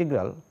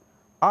integral,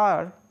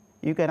 or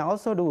you can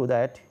also do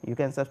that you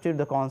can substitute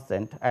the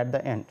constant at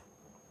the end.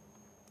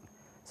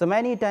 So,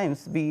 many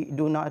times we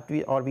do not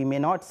we may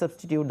not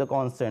substitute the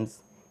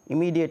constants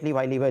immediately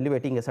while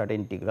evaluating a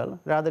certain integral,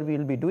 rather we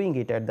will be doing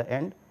it at the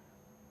end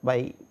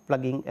by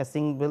plugging a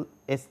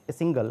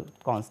single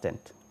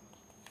constant.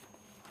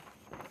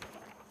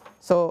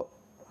 So,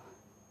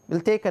 we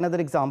will take another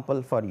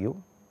example for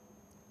you.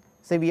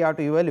 Say we are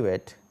to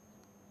evaluate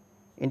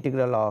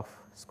integral of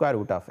square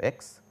root of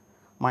x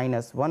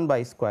minus 1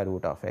 by square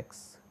root of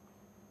x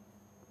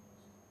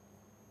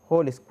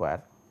whole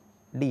square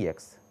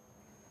dx.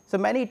 So,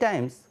 many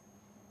times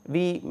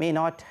we may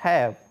not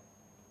have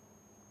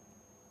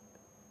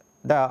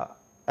the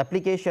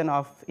application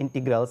of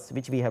integrals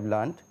which we have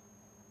learned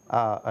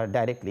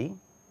directly.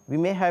 We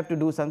may have to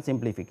do some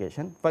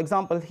simplification. For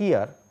example,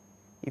 here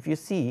if you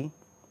see,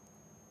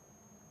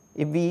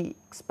 if we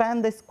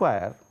expand the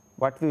square,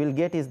 what we will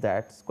get is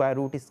that square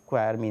root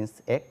square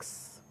means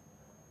x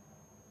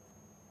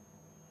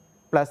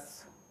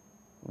plus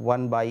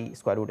 1 by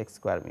square root x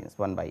square means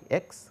 1 by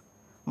x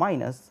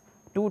minus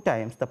 2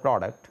 times the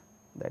product,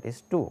 that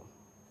is 2.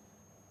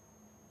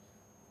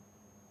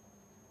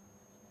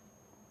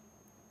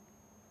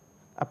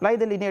 Apply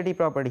the linearity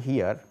property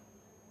here.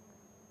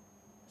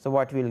 So,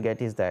 what we will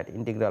get is that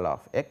integral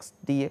of x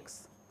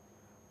dx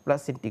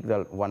plus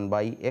integral 1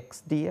 by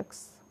x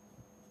dx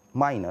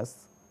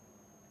minus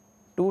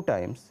 2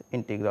 times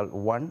integral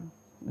 1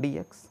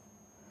 dx,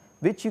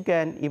 which you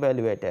can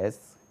evaluate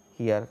as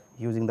here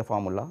using the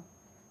formula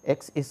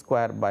x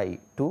square by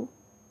 2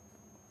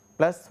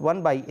 plus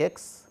 1 by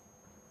x,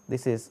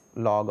 this is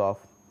log of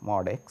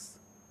mod x,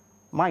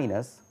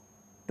 minus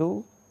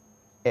 2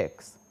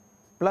 x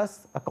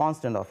plus a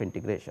constant of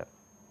integration.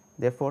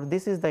 Therefore,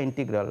 this is the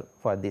integral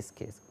for this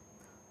case.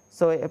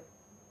 So, a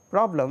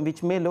problem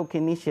which may look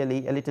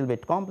initially a little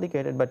bit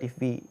complicated, but if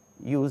we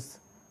use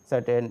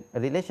certain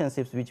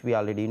relationships which we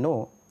already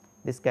know,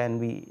 this can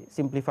be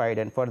simplified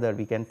and further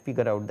we can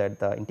figure out that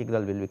the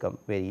integral will become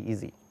very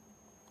easy.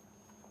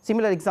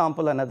 Similar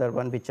example, another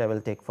one which I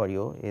will take for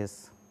you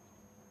is,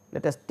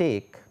 let us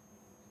take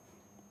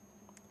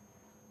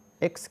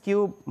x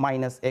cube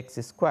minus x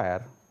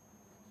square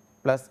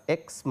plus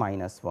x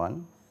minus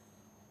 1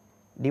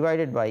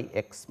 divided by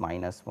x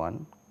minus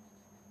 1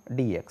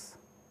 dx.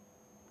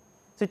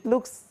 So, it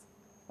looks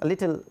a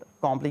little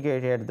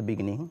complicated at the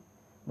beginning,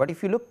 but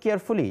if you look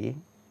carefully,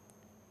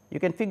 you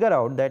can figure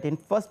out that in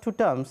first two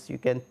terms you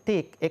can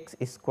take x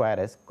square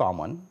as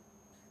common.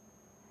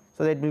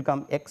 So, that will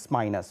become x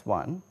minus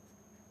 1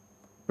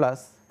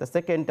 plus the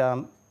second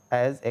term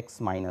as x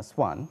minus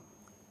 1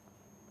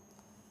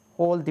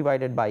 whole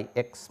divided by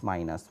x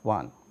minus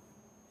 1.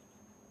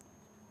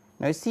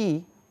 Now, you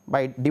see,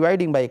 by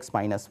dividing by x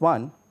minus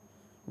 1,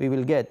 we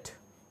will get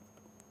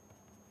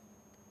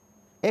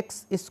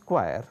x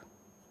square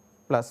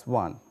plus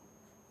 1.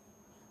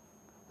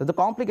 So, the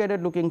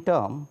complicated looking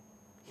term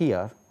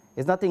here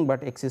is nothing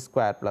but x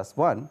square plus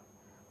 1,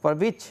 for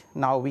which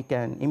now we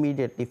can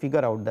immediately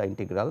figure out the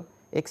integral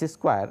x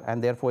square,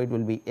 and therefore, it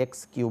will be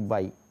x cube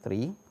by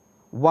 3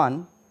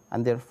 1,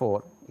 and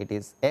therefore, it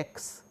is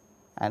x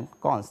and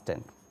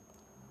constant.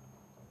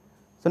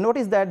 So,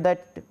 notice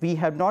that we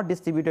have not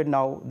distributed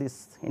now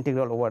this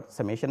integral over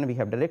summation, we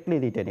have directly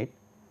written it.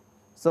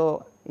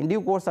 So, in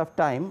due course of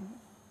time,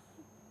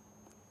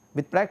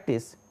 with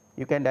practice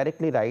you can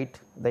directly write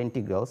the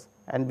integrals,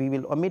 and we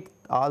will omit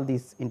all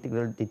these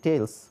integral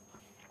details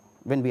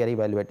when we are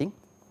evaluating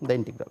the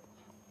integral.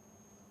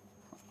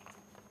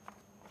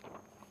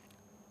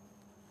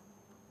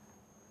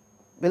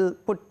 We will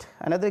put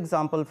another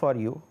example for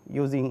you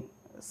using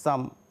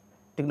some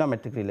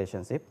trigonometric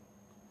relationship.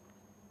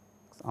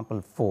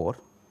 Example 4,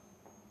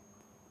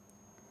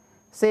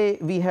 say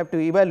we have to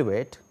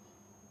evaluate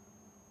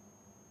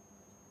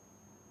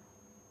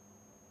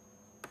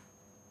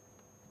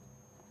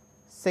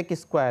sec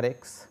square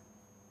x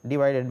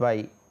divided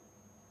by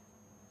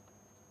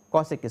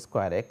cosec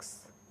square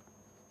x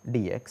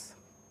dx.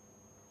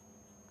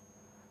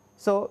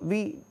 So,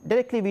 we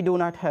do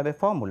not have a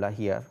formula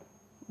here,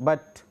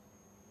 but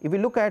if we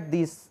look at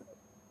this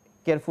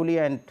carefully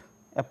and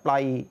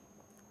apply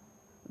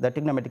the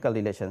trigonometrical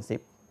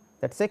relationship,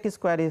 that sec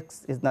square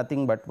x is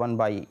nothing but 1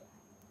 by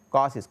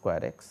cos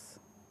square x,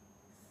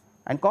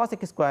 and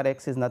cosec square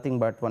x is nothing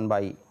but 1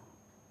 by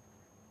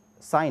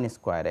sin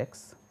square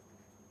x.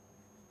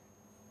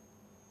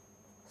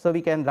 So,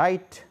 we can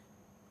write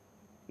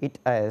it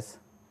as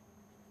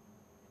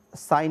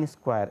sin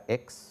square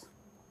x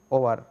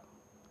over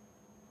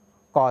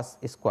cos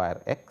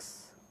square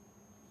x,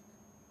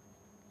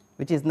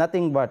 which is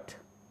nothing but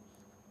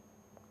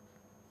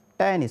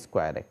tan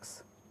square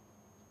x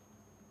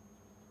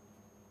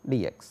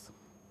dx.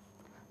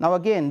 Now,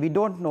 again we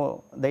do not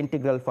know the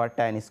integral for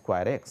tan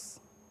square x.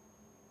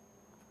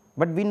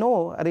 but we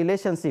know a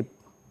relationship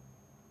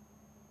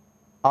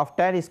of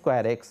tan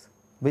square x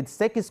with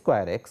sec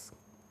square x,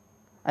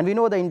 and we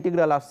know the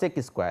integral of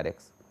sec square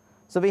x.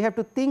 So, we have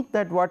to think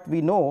that what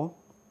we know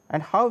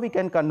and how we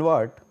can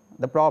convert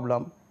the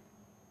problem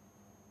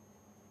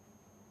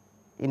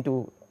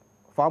into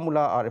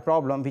formula or a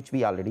problem which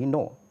we already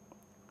know.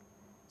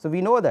 So,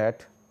 we know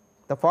that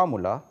the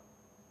formula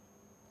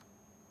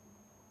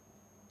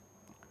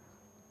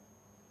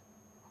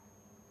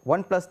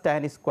one plus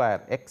tan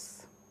square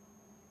x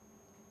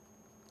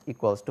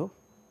equals to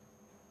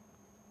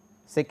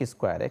sec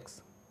square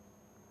x,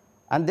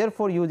 and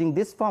therefore, using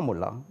this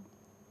formula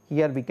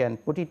here we can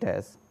put it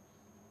as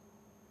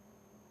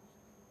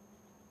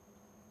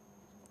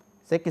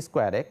sec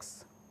square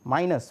x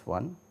minus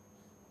 1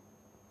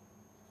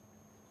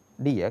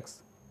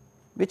 dx,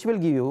 which will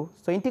give you.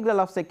 So, integral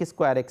of sec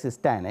square x is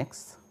tan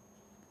x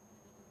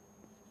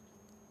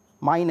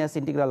minus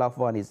integral of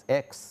 1 is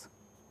x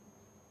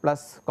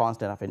plus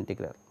constant of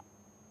integral.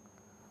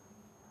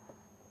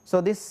 So,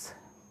 this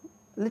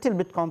little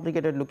bit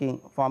complicated looking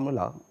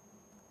formula,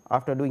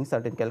 after doing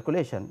certain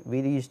calculation,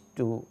 we reached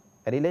to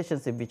a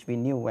relationship which we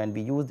knew, and we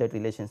used that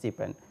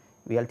relationship, and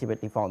we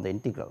ultimately found the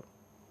integral.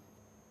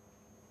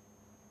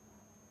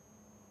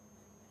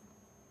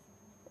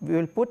 We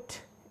will put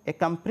a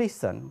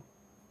comparison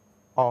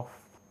of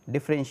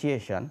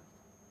differentiation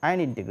and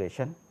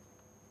integration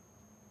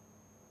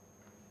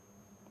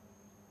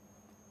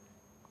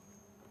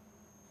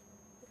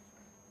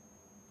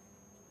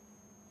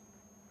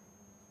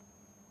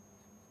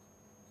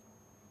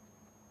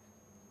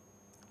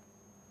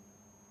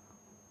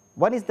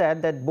One is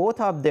that both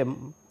of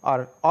them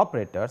are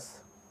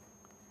operators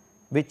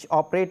which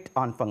operate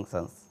on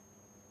functions.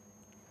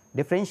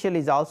 Differential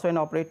is also an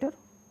operator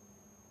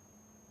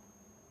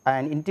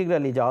and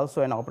integral is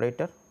also an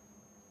operator.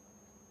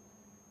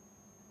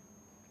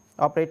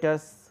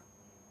 Operators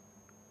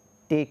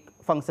take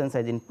functions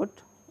as input.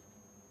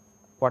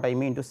 What I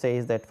mean to say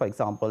is that, for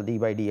example, d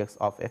by dx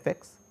of f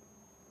x.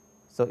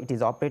 So, it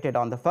is operated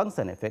on the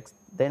function f x,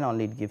 then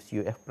only it gives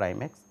you f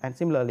prime x, and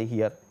similarly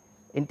here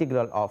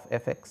integral of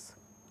f x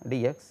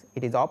dx,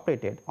 it is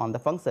operated on the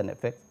function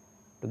f x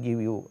to give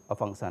you a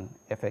function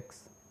f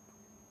x.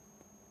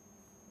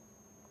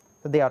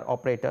 So, they are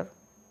operator.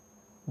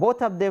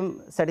 Both of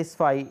them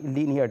satisfy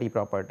linearity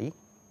property.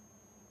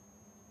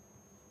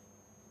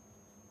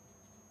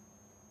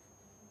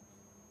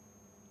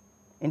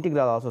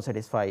 Integral also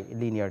satisfy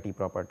linearity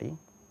property.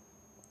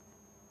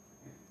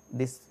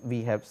 This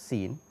we have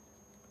seen.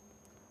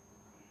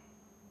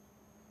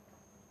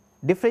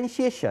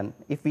 Differentiation,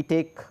 if we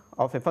take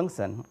of a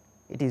function,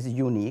 it is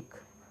unique.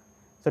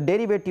 So,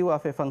 derivative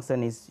of a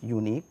function is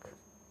unique.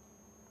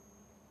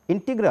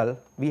 Integral,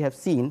 we have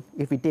seen,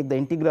 if we take the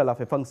integral of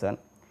a function,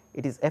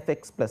 it is f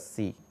x plus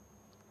c.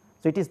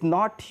 So, it is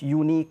not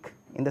unique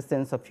in the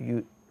sense of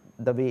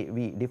the way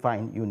we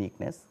define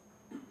uniqueness,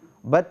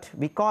 but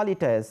we call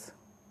it as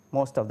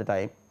most of the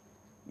time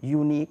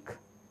unique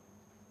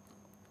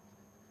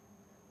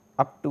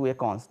up to a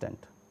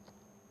constant,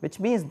 which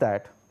means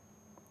that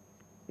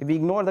if we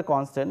ignore the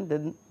constant,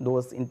 then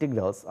those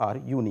integrals are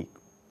unique.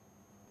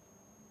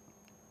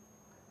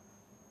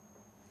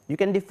 You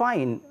can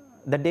define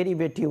the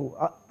derivative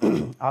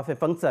of a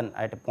function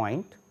at a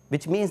point,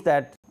 which means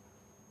that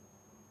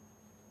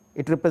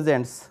it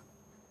represents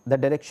the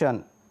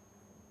direction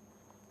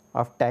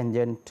of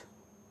tangent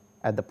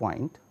at the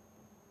point,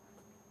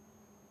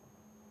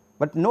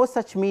 but no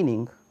such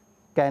meaning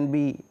can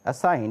be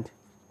assigned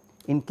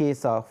in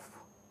case of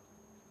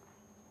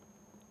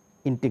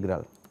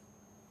integral.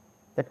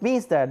 That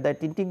means that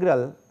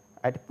integral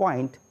at a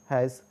point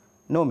has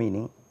no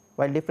meaning,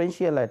 while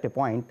differential at a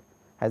point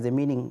has a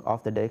meaning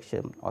of the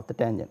direction of the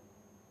tangent.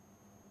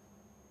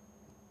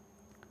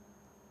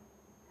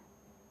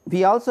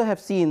 We also have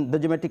seen the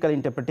geometrical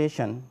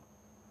interpretation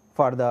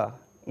for the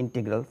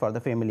integral, for the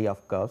family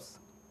of curves,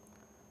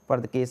 for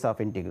the case of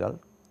integral,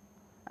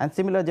 and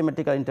similar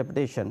geometrical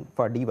interpretation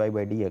for dy by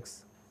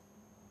dx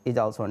is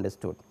also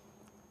understood.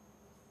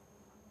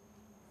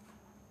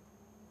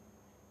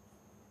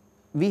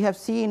 We have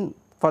seen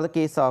for the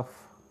case of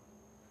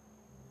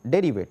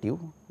derivative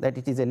that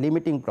it is a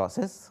limiting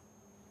process,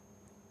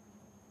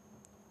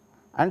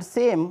 and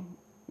same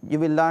you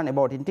will learn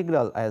about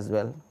integral as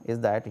well, is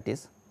that it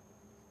is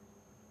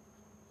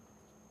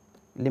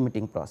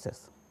limiting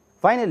process.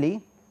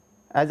 Finally,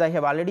 as I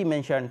have already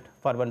mentioned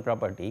for one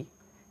property,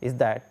 is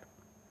that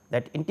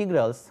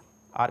integrals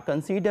are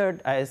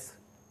considered as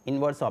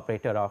inverse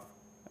operator of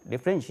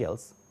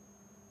differentials,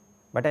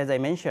 but as I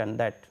mentioned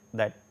that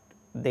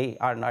they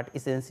are not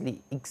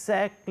essentially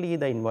exactly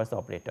the inverse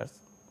operators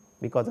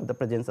because of the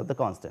presence of the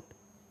constant.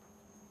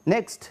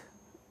 Next,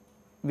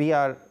 we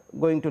are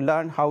going to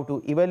learn how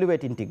to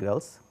evaluate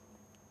integrals.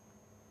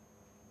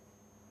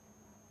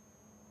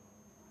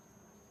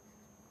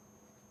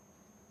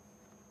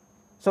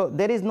 So,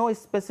 there is no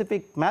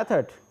specific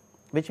method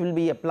which will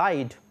be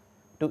applied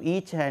to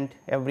each and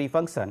every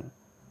function,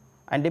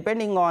 and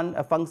depending on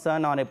a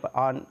function or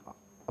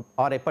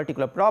a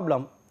particular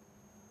problem,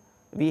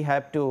 we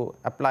have to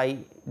apply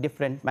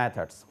different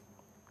methods.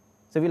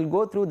 So, we will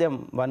go through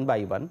them one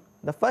by one.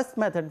 The first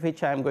method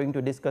which I am going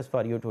to discuss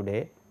for you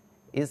today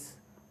is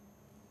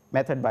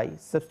method by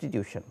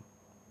substitution.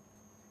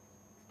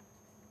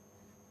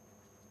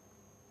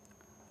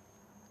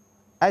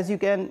 As you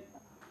can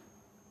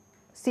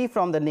see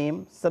from the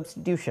name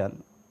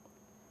substitution,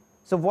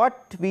 so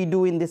what we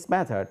do in this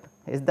method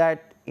is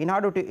that in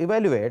order to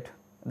evaluate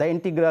the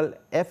integral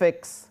f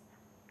x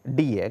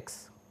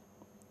dx,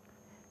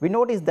 we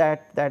notice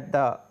that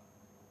the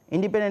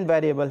independent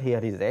variable here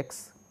is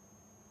x.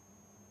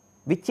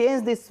 We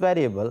change this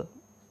variable,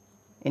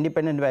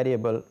 independent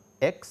variable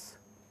x,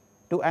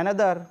 to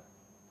another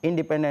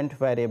independent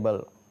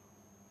variable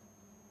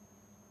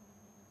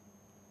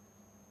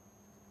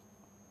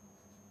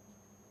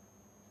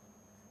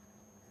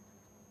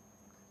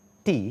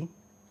t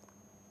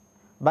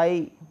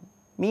by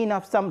mean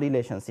of some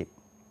relationship.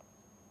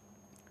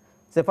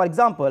 So, for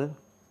example,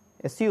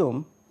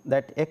 assume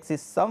that x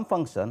is some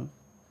function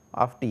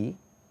of t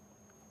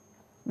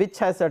which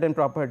has certain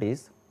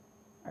properties,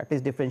 at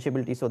least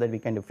differentiability, so that we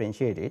can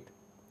differentiate it.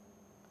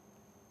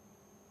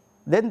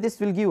 Then this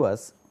will give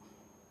us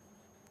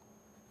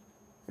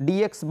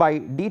dx by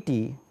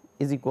dt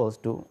is equals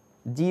to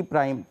g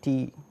prime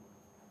t,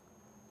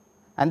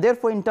 and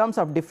therefore, in terms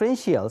of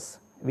differentials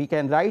we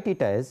can write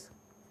it as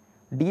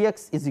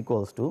dx is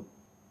equals to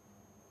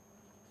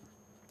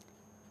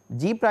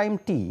g prime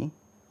t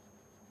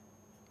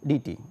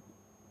dt.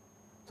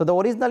 So, the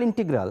original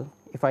integral,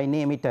 if I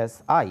name it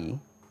as I,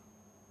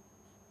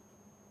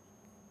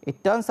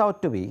 it turns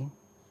out to be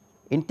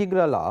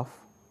integral of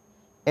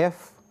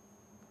f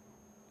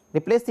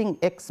replacing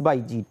x by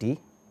gt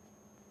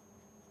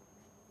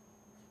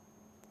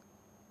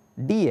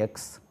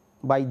dx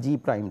by g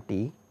prime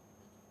t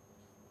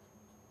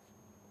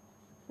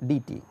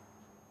dt.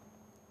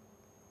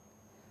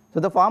 So,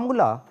 the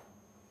formula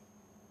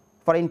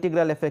for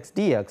integral f x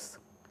dx,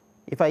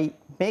 if I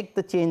make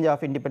the change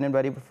of independent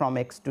variable from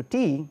x to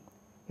t,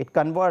 it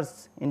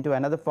converts into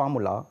another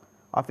formula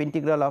of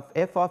integral of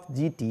f of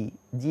gt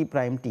g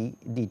prime t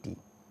dt.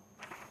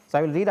 So,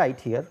 I will rewrite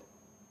here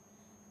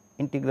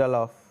integral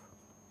of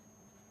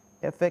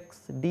f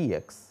x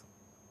dx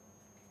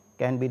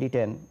can be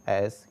written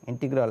as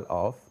integral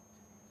of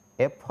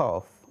f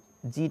of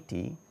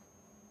gt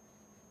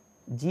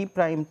g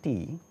prime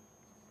t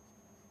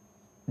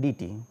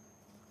dt.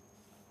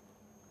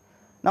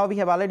 Now, we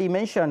have already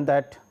mentioned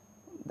that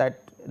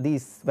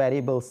these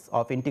variables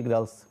of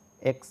integrals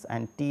x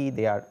and t,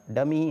 they are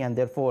dummy, and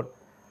therefore,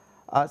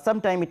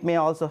 sometime it may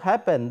also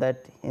happen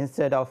that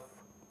instead of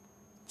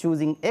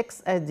choosing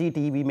x as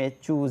gt, we may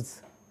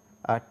choose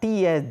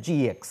t as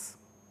gx.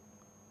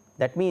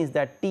 That means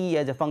that t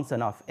as a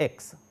function of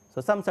x. So,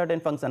 some certain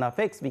function of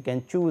x we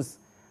can choose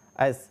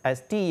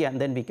as t,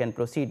 and then we can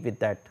proceed with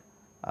that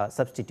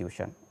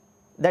substitution.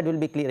 That will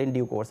be clear in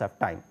due course of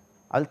time.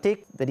 I will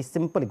take very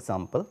simple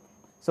example.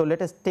 So,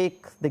 let us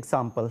take the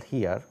example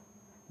here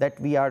that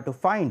we are to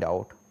find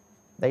out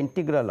the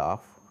integral of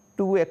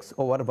 2x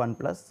over 1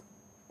 plus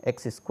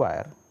x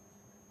square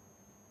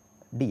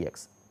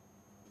dx.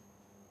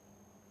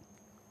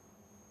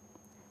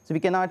 So, we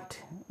cannot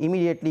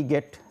immediately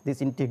get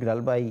this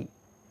integral by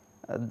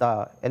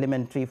the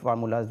elementary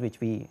formulas which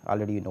we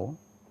already know,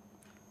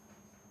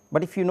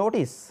 but if you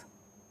notice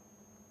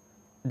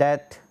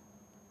that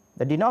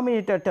the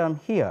denominator term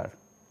here,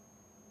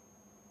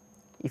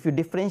 if you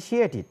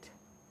differentiate it,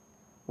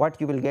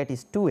 what you will get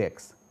is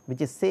 2x,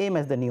 which is same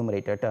as the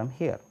numerator term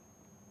here,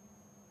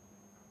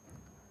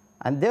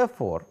 and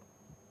therefore,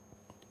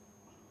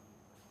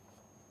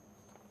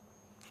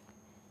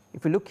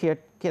 if you look here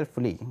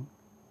carefully,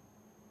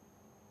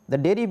 the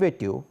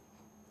derivative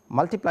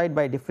multiplied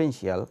by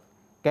differential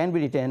can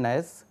be written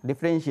as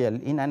differential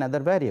in another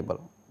variable.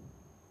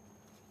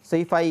 So,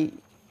 if I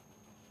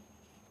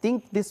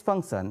think this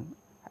function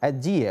as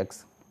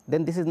gx,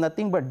 then this is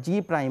nothing but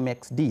g prime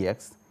x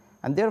dx,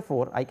 and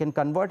therefore, I can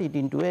convert it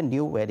into a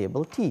new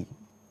variable t.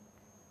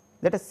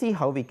 Let us see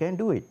how we can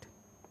do it.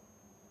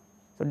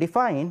 So,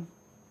 define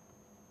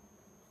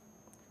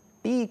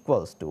t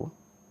equals to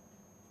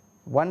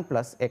 1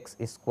 plus x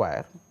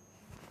square,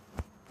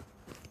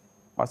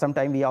 or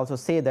sometime we also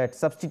say that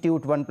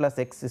substitute 1 plus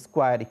x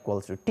square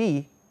equals to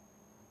t.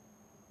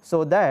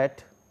 So,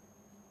 that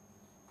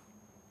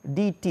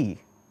dt,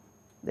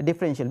 the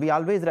differential, we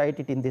always write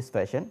it in this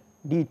fashion,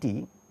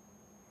 dt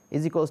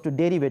is equals to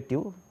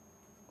derivative,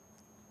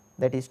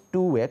 that is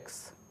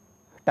 2x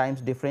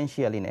times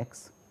differential in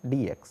x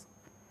dx.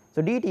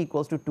 So, dt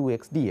equals to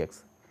 2x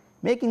dx.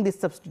 Making this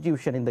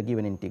substitution in the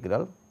given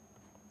integral,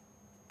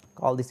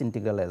 call this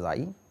integral as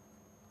I,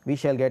 we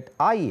shall get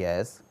I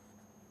as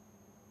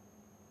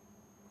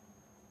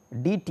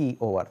dt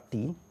over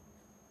t,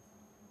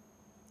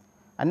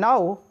 and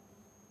now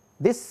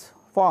this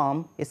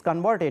form is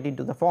converted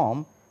into the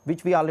form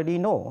which we already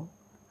know,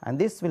 and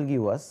this will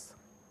give us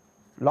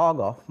log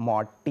of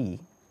mod t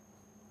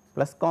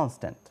plus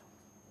constant.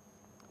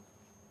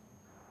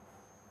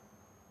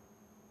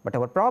 But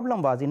our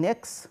problem was in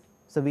x,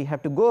 so we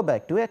have to go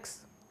back to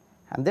x,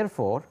 and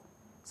therefore,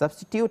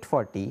 substitute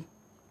for t,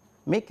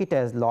 make it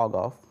as log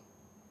of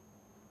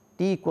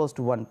t equals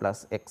to 1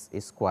 plus x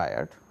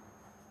squared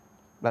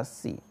plus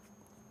c.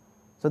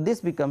 So,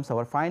 this becomes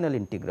our final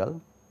integral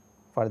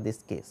for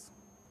this case.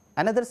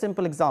 Another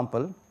simple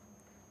example,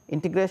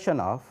 integration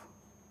of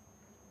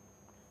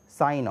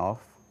sine of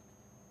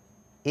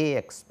a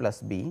x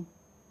plus b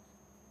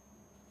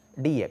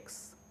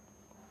dx.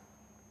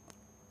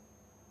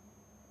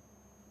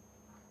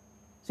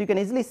 So, you can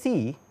easily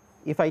see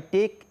if I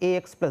take a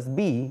x plus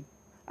b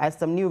as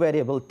some new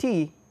variable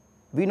t,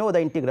 we know the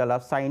integral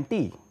of sine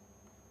t.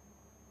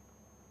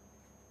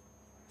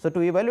 So, to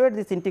evaluate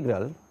this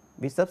integral,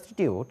 we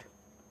substitute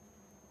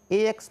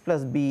a x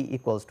plus b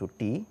equals to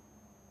t,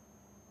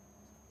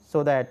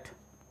 so that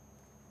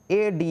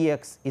a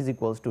dx is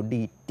equals to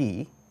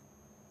dt,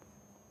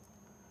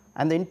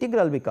 and the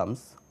integral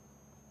becomes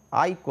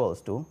I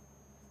equals to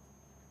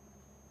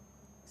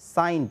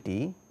sine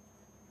t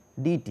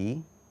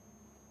dt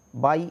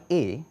by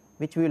a,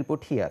 which we will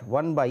put here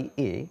 1 by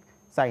a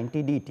sine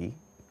t dt.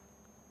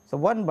 So,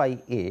 1 by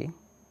a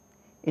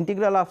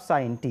integral of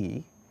sine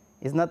t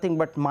is nothing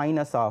but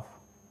minus of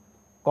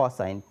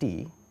cosine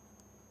t,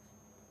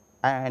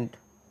 and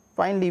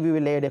finally, we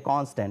will add a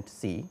constant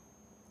c,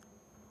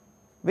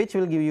 which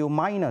will give you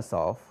minus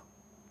of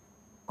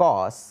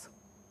cos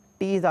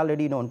t is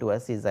already known to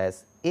us is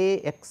as a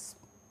x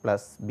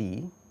plus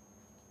b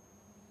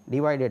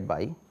divided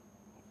by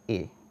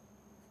a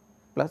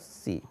plus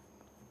c.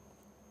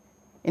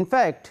 In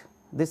fact,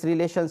 this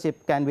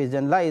relationship can be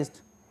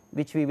generalized,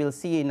 which we will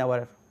see in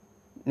our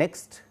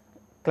next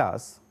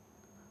class,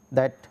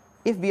 that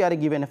if we are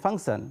given a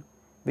function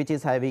which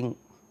is having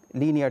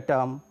linear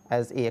term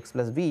as a x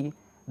plus b,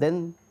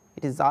 then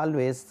it is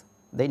always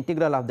the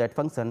integral of that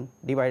function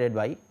divided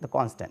by the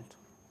constant.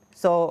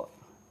 So,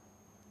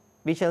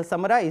 we shall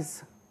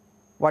summarize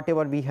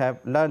whatever we have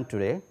learned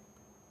today.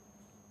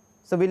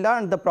 So, we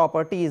learned the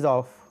properties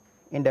of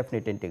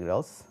indefinite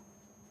integrals.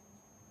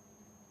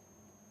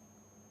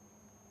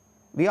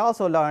 We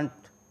also learned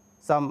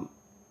some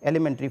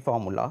elementary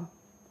formula.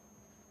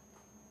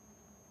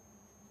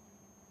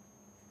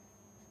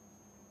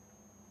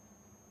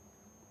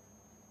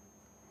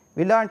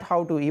 We learned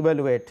how to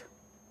evaluate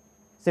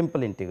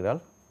simple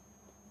integral.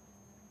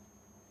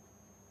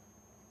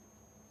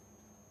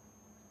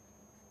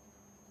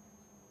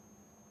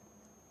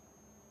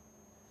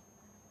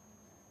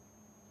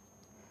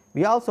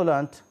 We also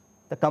learnt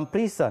the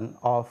comparison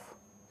of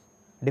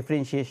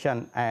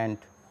differentiation and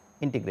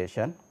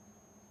integration,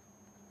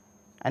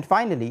 and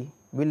finally,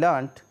 we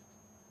learnt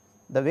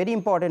the very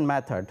important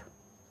method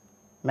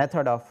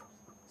of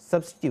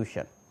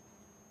substitution.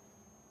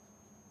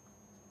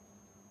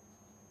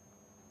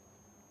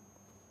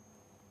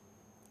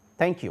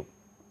 Thank you.